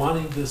 You're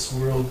wanting this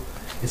world.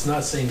 It's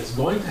not saying it's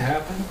going to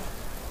happen,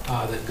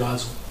 that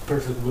God's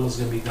perfect will is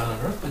going to be done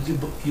on earth,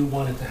 but you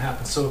want it to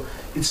happen. So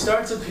it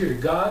starts up here.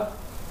 God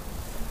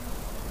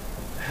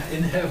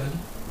in heaven,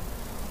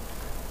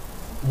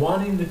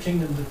 wanting the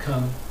kingdom to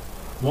come,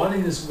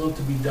 wanting his will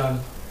to be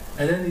done,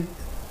 and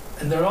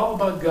they're all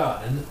about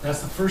God, and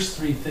that's the first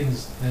three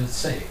things that it's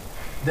saying.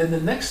 Then the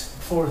next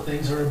four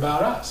things are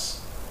about us.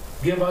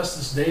 Give us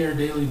this day our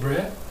daily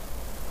bread.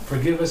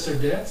 Forgive us our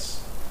debts.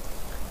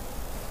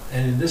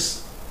 And in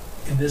this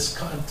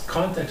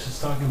context, it's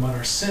talking about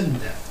our sin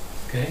debt.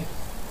 Okay,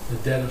 the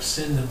debt of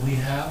sin that we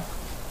have,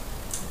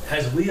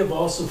 as we have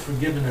also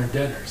forgiven our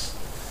debtors,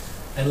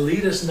 and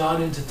lead us not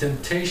into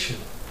temptation,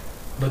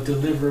 but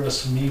deliver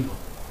us from evil.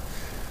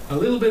 A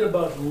little bit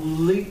about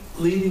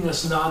leading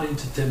us not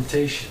into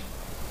temptation.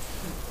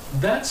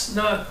 That's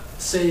not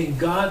saying,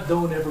 God,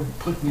 don't ever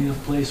put me in a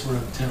place where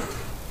I'm tempted.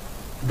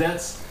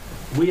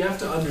 We have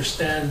to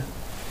understand,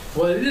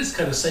 well, it is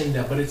kind of saying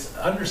that, but it's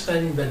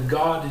understanding that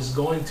God is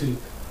going to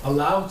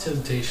allow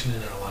temptation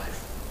in our life.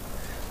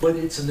 But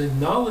it's an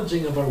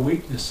acknowledging of our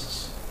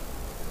weaknesses.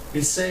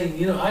 It's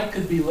saying, I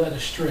could be led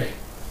astray.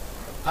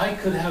 I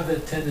could have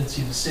that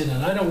tendency to sin,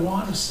 and I don't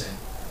want to sin.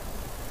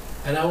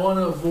 And I want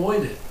to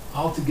avoid it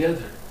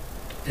altogether.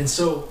 And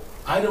so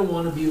I don't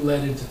want to be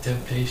led into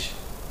temptation.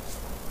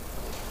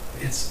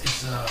 It's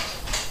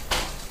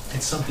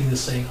something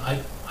that's saying,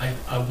 I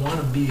want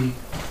to be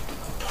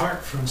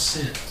apart from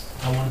sin.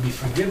 I want to be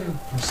forgiven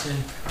from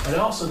sin, but I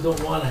also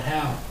don't want to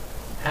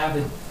have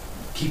it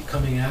keep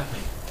coming at me.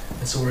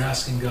 And so we're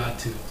asking God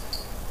to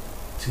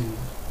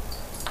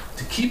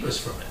keep us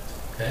from it.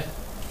 Okay?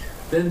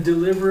 Then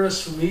deliver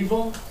us from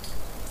evil.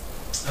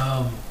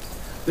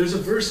 There's a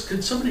verse,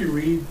 could somebody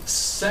read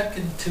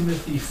 2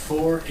 Timothy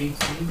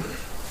 4:18?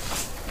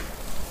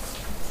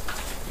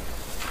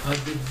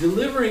 The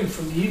delivering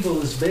from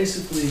evil is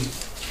basically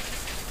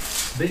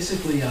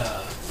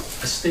a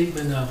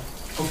statement of,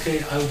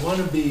 okay, I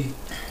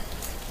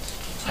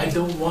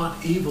don't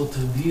want evil to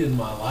be in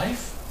my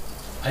life.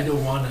 I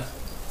don't want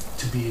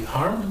to be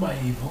harmed by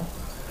evil.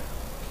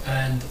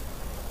 And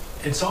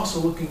it's also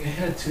looking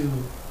ahead to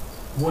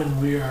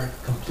when we are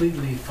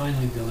completely,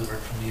 finally delivered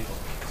from evil.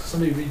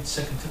 Somebody read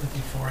 2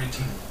 Timothy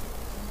 4:18.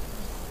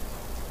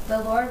 The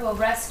Lord will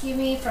rescue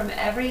me from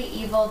every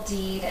evil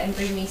deed and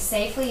bring me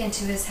safely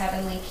into his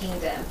heavenly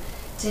kingdom.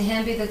 To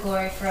him be the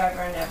glory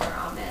forever and ever.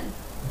 Amen.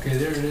 Okay,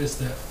 there it is.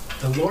 The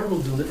Lord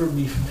will deliver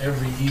me from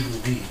every evil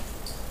deed.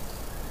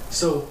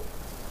 So,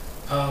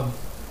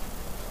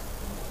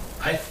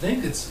 I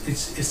think it's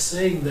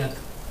saying that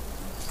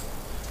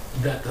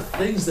the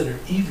things that are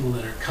evil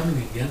that are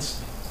coming against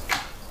me,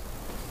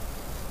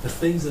 the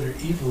things that are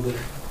evil that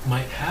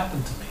might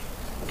happen to me,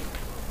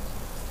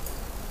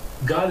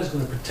 God is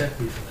going to protect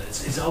me from that.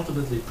 It's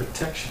ultimately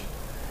protection.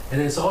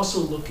 And it's also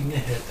looking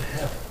ahead to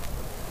heaven.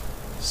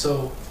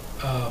 So,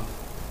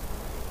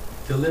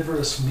 deliver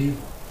us from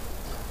evil.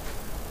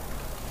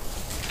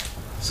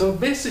 So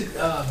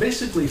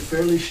basically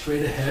fairly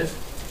straight ahead.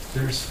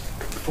 There's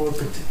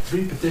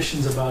three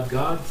petitions about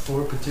God,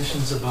 4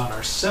 petitions about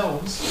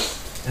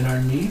ourselves and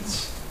our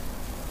needs,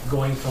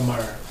 going from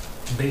our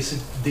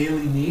basic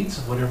daily needs,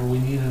 whatever we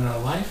need in our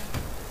life,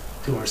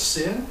 to our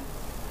sin,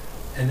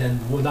 and then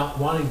not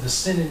wanting to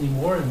sin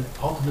anymore, and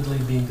ultimately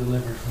being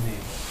delivered from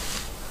evil.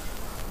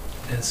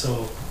 And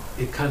so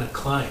it kind of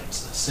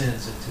climbs,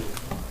 ascends into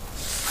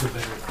the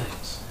better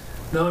things.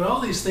 Now, in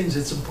all these things,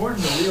 it's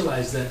important to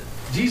realize that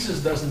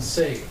Jesus doesn't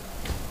say,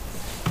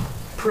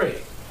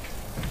 pray.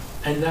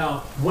 And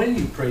now, when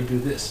you pray, do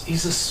this.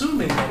 He's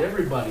assuming that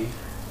everybody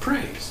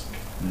prays.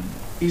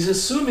 He's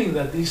assuming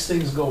that these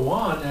things go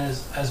on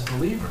as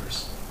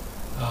believers.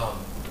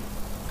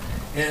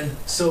 And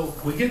so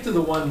we get to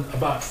the one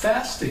about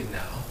fasting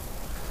now.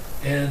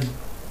 And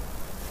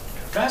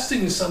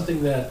fasting is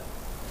something that,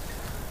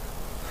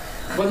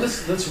 well,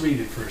 let's read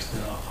it first,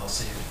 then I'll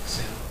say a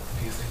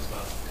few things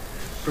about it.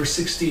 Verse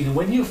 16, "And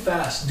when you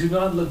fast, do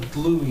not look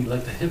gloomy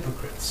like the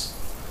hypocrites,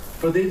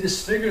 for they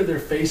disfigure their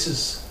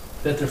faces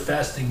that their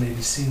fasting may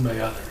be seen by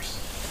others.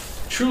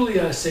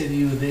 Truly I say to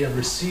you, they have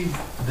received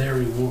their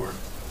reward.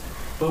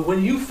 But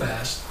when you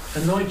fast,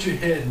 anoint your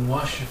head and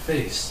wash your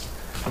face,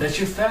 that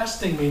your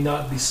fasting may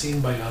not be seen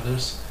by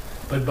others,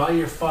 but by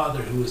your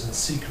Father who is in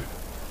secret.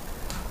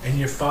 And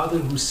your Father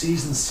who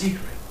sees in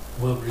secret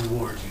will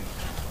reward you."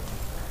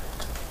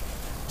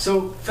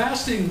 So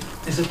fasting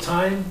is a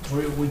time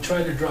where we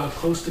try to draw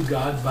close to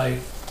God by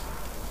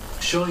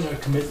showing our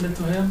commitment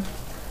to Him,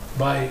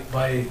 by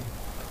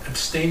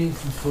abstaining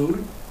from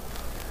food,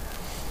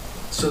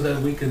 so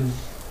that we can,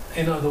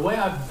 the way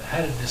I've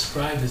had it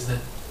described is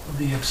that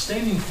the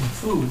abstaining from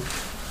food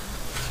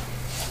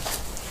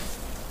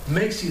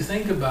makes you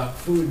think about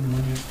food, and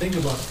when you think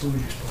about food,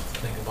 you're supposed to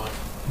think about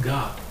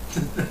God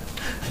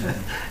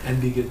and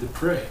begin to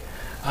pray.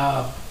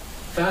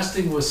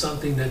 Fasting was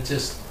something that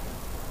just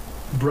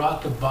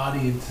brought the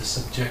body into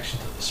subjection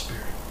to the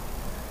Spirit.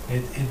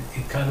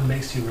 It kind of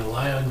makes you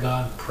rely on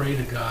God and pray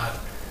to God,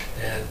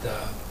 and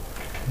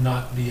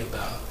not be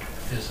about a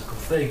physical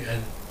thing.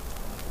 And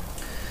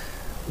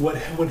what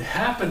would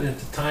happen at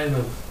the time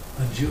of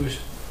the Jewish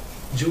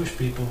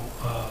people,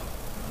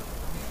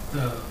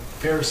 the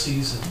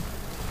Pharisees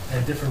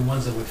and different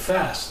ones that would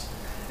fast,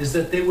 is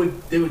that they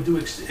would do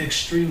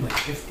extremely.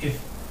 If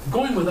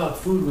going without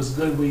food was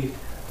good,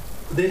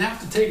 they'd have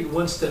to take it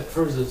one step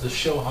further to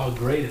show how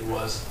great it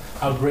was,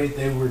 how great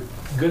they were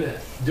good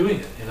at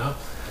doing it,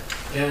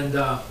 And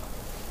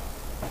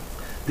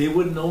they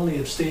wouldn't only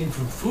abstain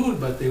from food,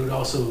 but they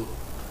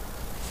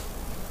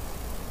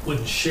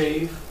wouldn't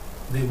shave,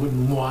 they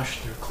wouldn't wash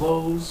their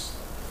clothes,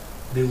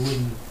 they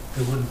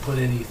wouldn't put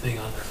anything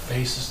on their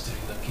faces to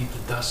keep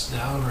the dust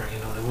down, or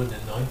they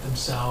wouldn't anoint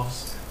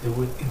themselves, they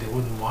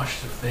wouldn't wash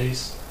their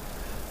face,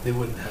 they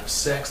wouldn't have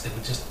sex, they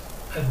would just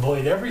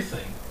avoid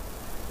everything.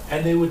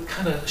 And they would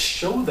kind of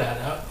show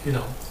that out,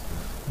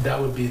 that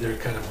would be their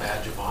kind of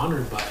badge of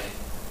honor by,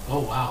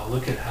 oh wow,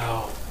 look at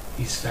how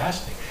he's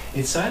fasting.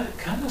 It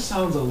kind of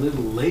sounds a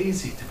little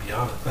lazy, to be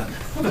honest,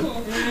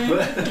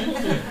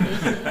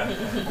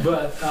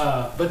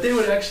 but they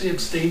would actually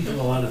abstain from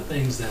a lot of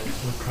things that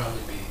would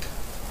probably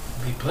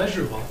be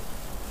pleasurable,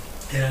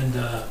 and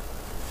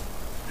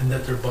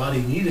that their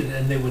body needed,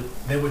 and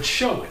they would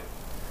show it.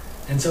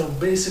 And so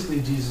basically,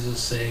 Jesus is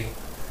saying,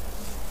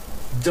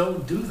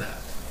 don't do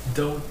that.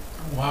 Don't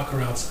walk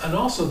around. And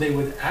also, they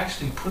would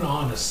actually put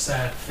on a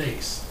sad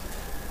face.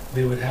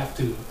 They would have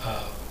to.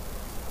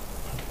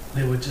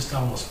 They would just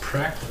almost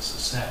practice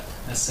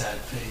a sad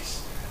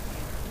face.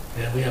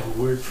 And we have a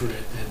word for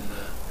it, and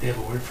they have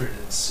a word for it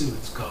in Sioux.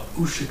 It's called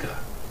ushika.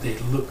 They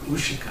look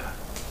ushika.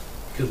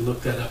 You could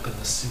look that up in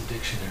the Sioux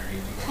dictionary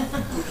if you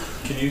want.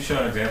 Can you show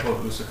an example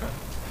of ushika?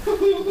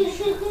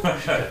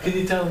 Can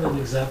you tell them an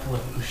example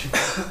of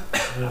ushika?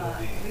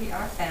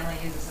 Our family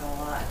uses it a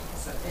lot.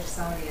 So if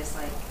somebody is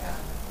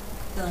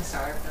feeling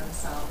sorry for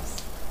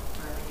themselves,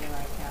 or you're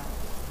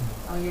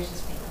oh, you're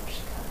just being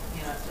ushika.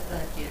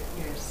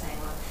 You're saying,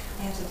 well,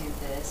 I have to do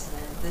this,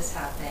 and then this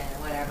happened,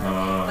 and whatever.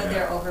 But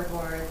they're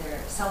overboard.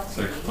 They're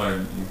self-pity. It's like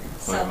you can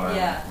play violin.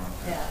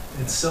 Yeah.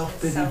 It's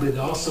self-pity, but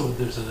also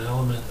there's an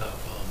element of.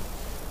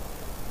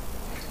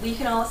 You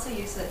can also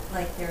use it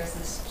there was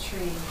this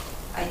tree.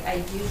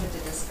 I use it to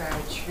describe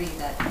a tree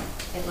that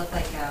it looked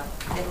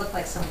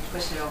like someone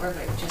pushed it over,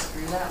 but it just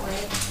grew that way.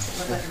 It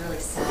looked like a really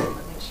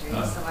sad-looking tree.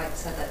 So I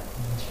said that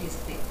the tree's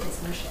big. It's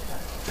mushika.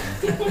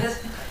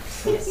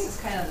 It's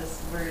just kind of this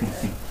word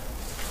that.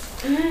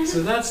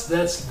 So that's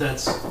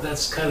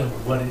kind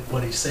of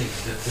what he's saying,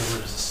 that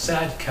there was a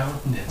sad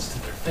countenance to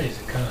their face.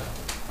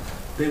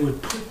 They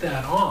would put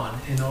that on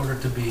in order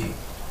to be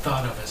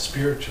thought of as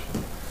spiritual,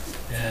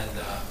 and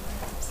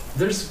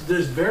there's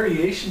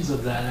variations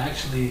of that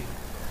actually.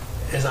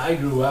 As I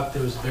grew up,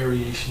 there was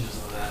variations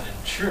of that in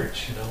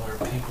church, where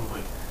people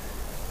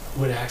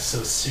would act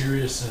so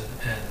serious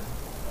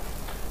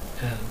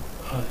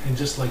and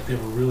just like they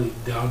were really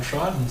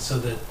downtrodden, so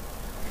that.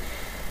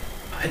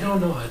 I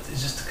don't know,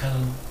 it's just to kind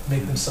of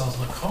make themselves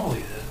look holy,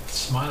 that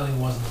smiling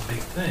wasn't a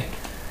big thing.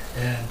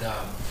 And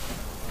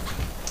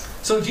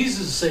so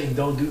Jesus is saying,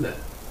 don't do that.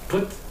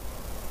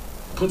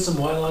 Put some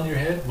oil on your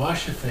head,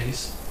 wash your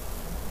face,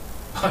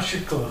 wash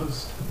your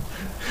clothes,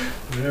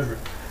 whatever.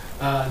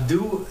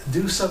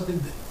 Do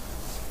something.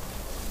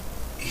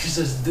 He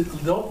says,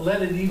 don't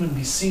let it even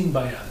be seen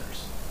by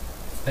others.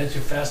 that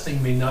your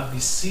fasting may not be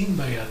seen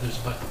by others,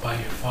 but by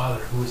your Father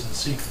who is in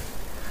secret.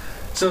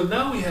 So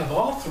now we have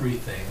all three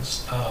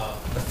things,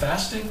 the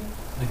fasting,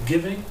 the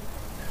giving,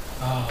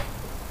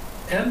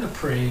 and the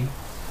praying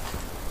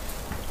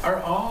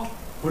are all,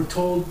 we're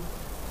told,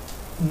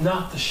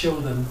 not to show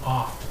them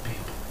off to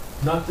people,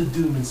 not to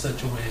do them in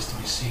such a way as to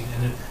be seen,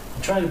 and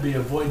try to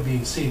avoid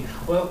being seen.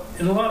 Well,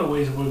 in a lot of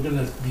ways, we're going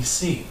to be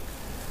seen.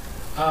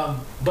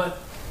 But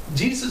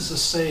Jesus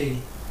is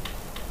saying,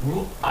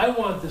 well, I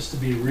want this to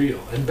be real.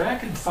 And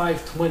back in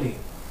 5:20,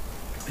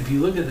 if you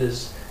look at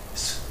this,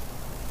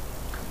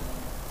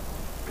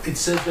 it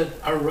says that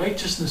our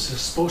righteousness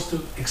is supposed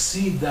to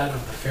exceed that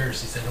of the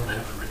Pharisees. I don't have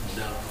it written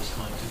down. I was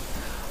going to.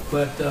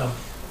 But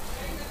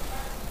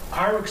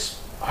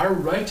our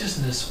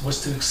righteousness was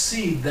to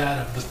exceed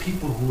that of the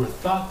people who were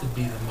thought to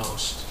be the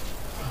most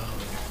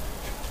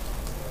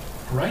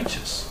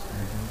righteous.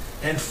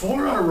 Mm-hmm. And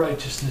for our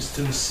righteousness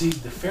to exceed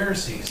the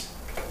Pharisees,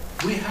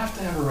 we have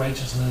to have a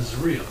righteousness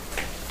that's real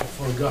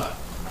before God,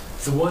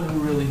 the one who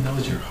really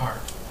knows your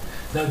heart.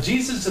 Now,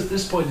 Jesus at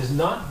this point is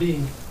not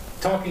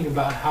talking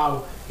about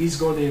how he's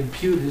going to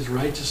impute his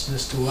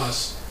righteousness to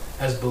us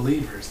as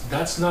believers.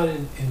 That's not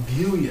in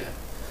view yet.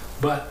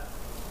 But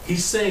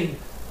he's saying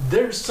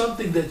there's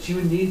something that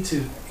you need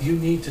to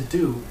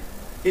do.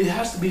 It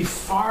has to be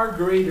far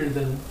greater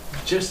than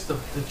just the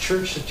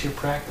church that you're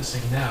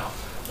practicing now,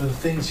 or the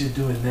things you're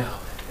doing now.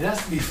 It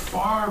has to be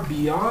far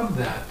beyond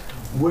that,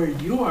 where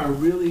you are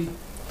really,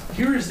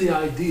 here is the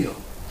ideal.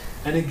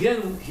 And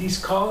again, he's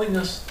calling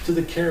us to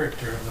the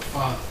character of the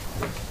Father.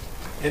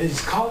 And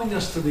he's calling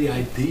us to the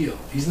ideal.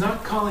 He's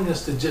not calling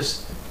us to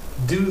just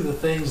do the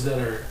things that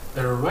are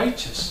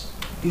righteous.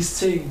 He's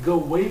saying go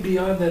way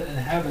beyond that and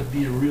have it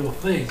be a real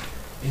thing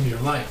in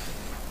your life.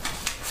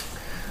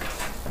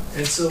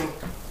 And so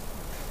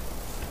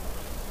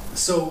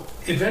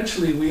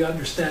eventually we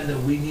understand that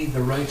we need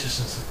the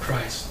righteousness of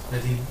Christ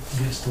that he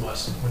gives to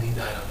us when he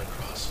died on the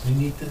cross. We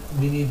need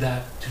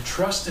that, to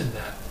trust in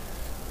that,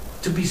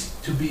 to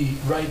be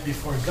right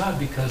before God,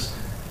 because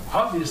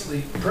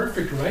obviously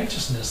perfect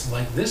righteousness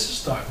like this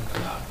is talking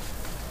about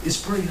is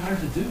pretty hard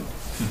to do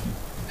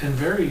and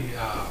very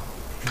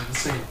let's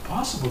say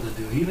impossible to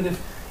do, even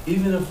if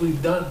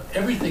we've done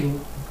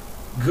everything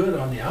good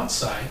on the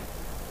outside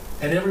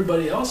and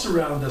everybody else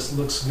around us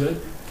looks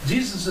good.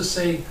 Jesus is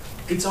saying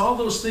it's all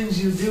those things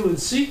you do in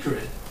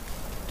secret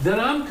that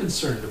I'm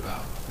concerned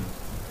about.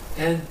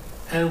 And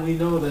we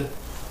know that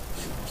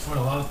for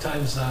a lot of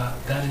times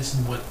that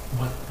isn't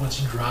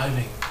what's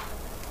driving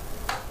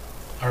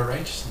our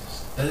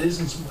righteousness. That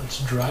isn't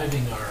what's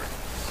driving our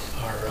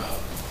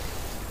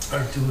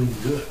doing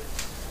good.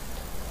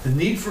 The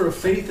need for a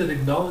faith that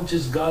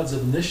acknowledges God's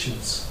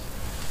omniscience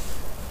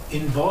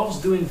involves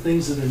doing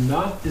things that are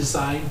not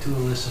designed to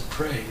elicit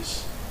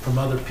praise from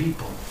other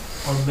people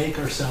or make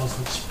ourselves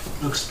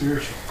look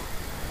spiritual,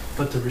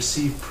 but to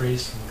receive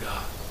praise from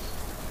God.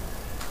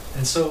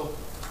 And so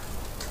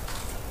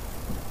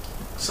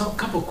a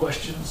couple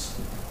questions.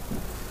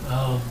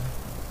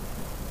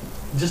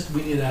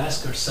 We need to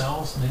ask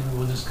ourselves, maybe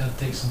we're just going to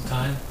take some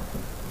time.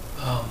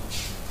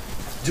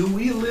 Do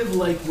we live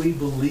like we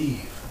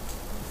believe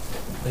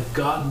that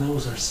God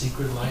knows our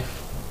secret life?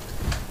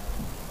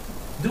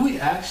 Do we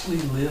actually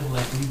live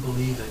like we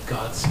believe that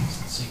God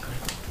sees in secret?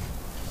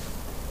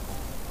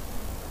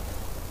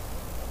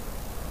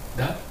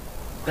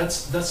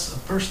 That's a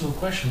personal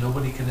question.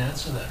 Nobody can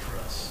answer that for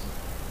us.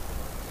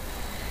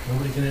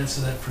 Nobody can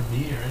answer that for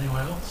me or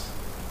anyone else.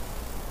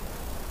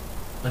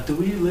 But do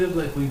we live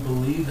like we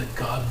believe that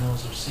God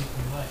knows our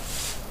secret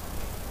life?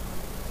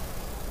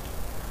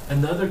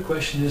 Another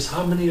question is,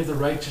 how many of the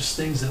righteous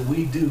things that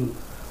we do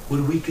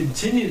would we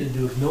continue to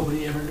do if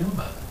nobody ever knew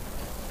about it?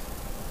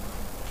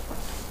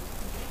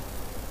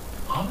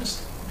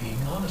 Honestly,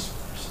 being honest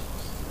with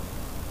ourselves.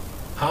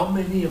 How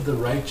many of the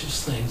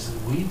righteous things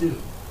that we do,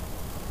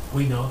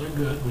 we know they're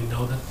good, we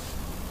know that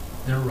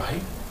they're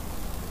right,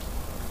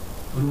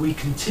 would we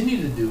continue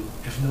to do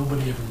if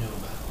nobody ever knew about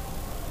it?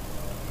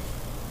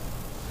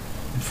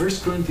 In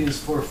 1 Corinthians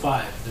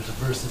 4:5, there's a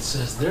verse that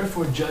says,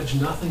 "Therefore judge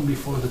nothing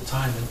before the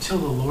time until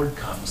the Lord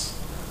comes,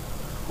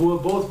 who will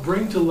both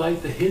bring to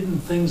light the hidden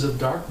things of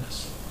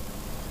darkness."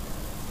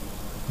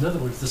 In other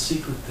words, the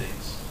secret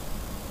things.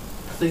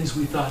 The things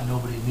we thought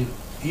nobody knew.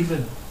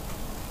 Even,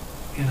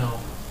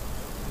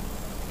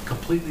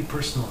 completely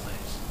personal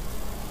things.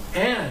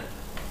 And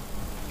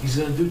he's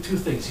going to do two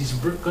things. He's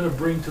going to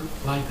bring to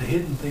light the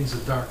hidden things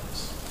of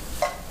darkness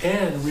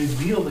and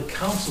reveal the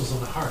counsels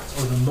of the heart,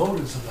 or the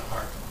motives of the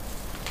heart.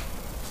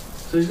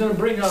 So he's going to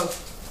bring out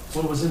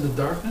what was in the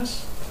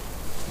darkness,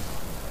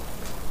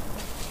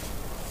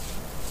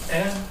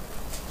 and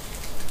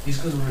he's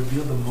going to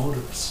reveal the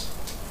motives,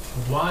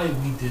 why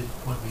we did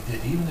what we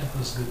did, even if it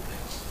was good things.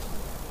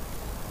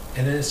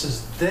 And then it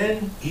says,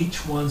 then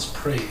each one's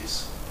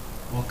praise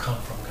will come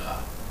from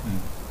God.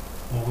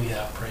 Will we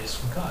have praise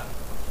from God?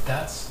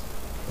 That's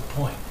the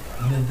point.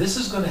 And then this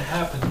is going to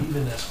happen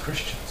even as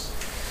Christians.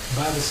 The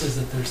Bible says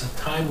that there's a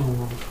time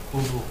when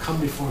we'll come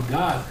before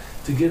God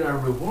to get our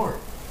reward.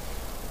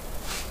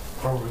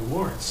 or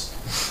rewards.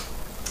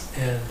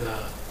 And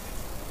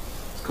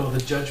it's called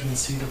the judgment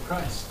seat of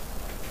Christ.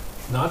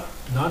 Not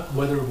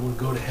whether we'll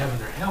go to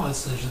heaven or hell.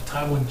 It's there's a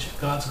time when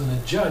God's going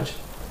to judge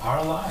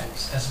our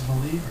lives as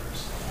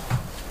believers.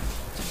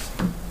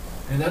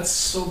 And that's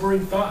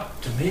sobering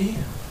thought to me,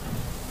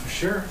 for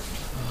sure.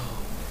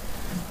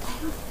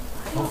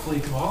 Hopefully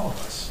to all of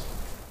us.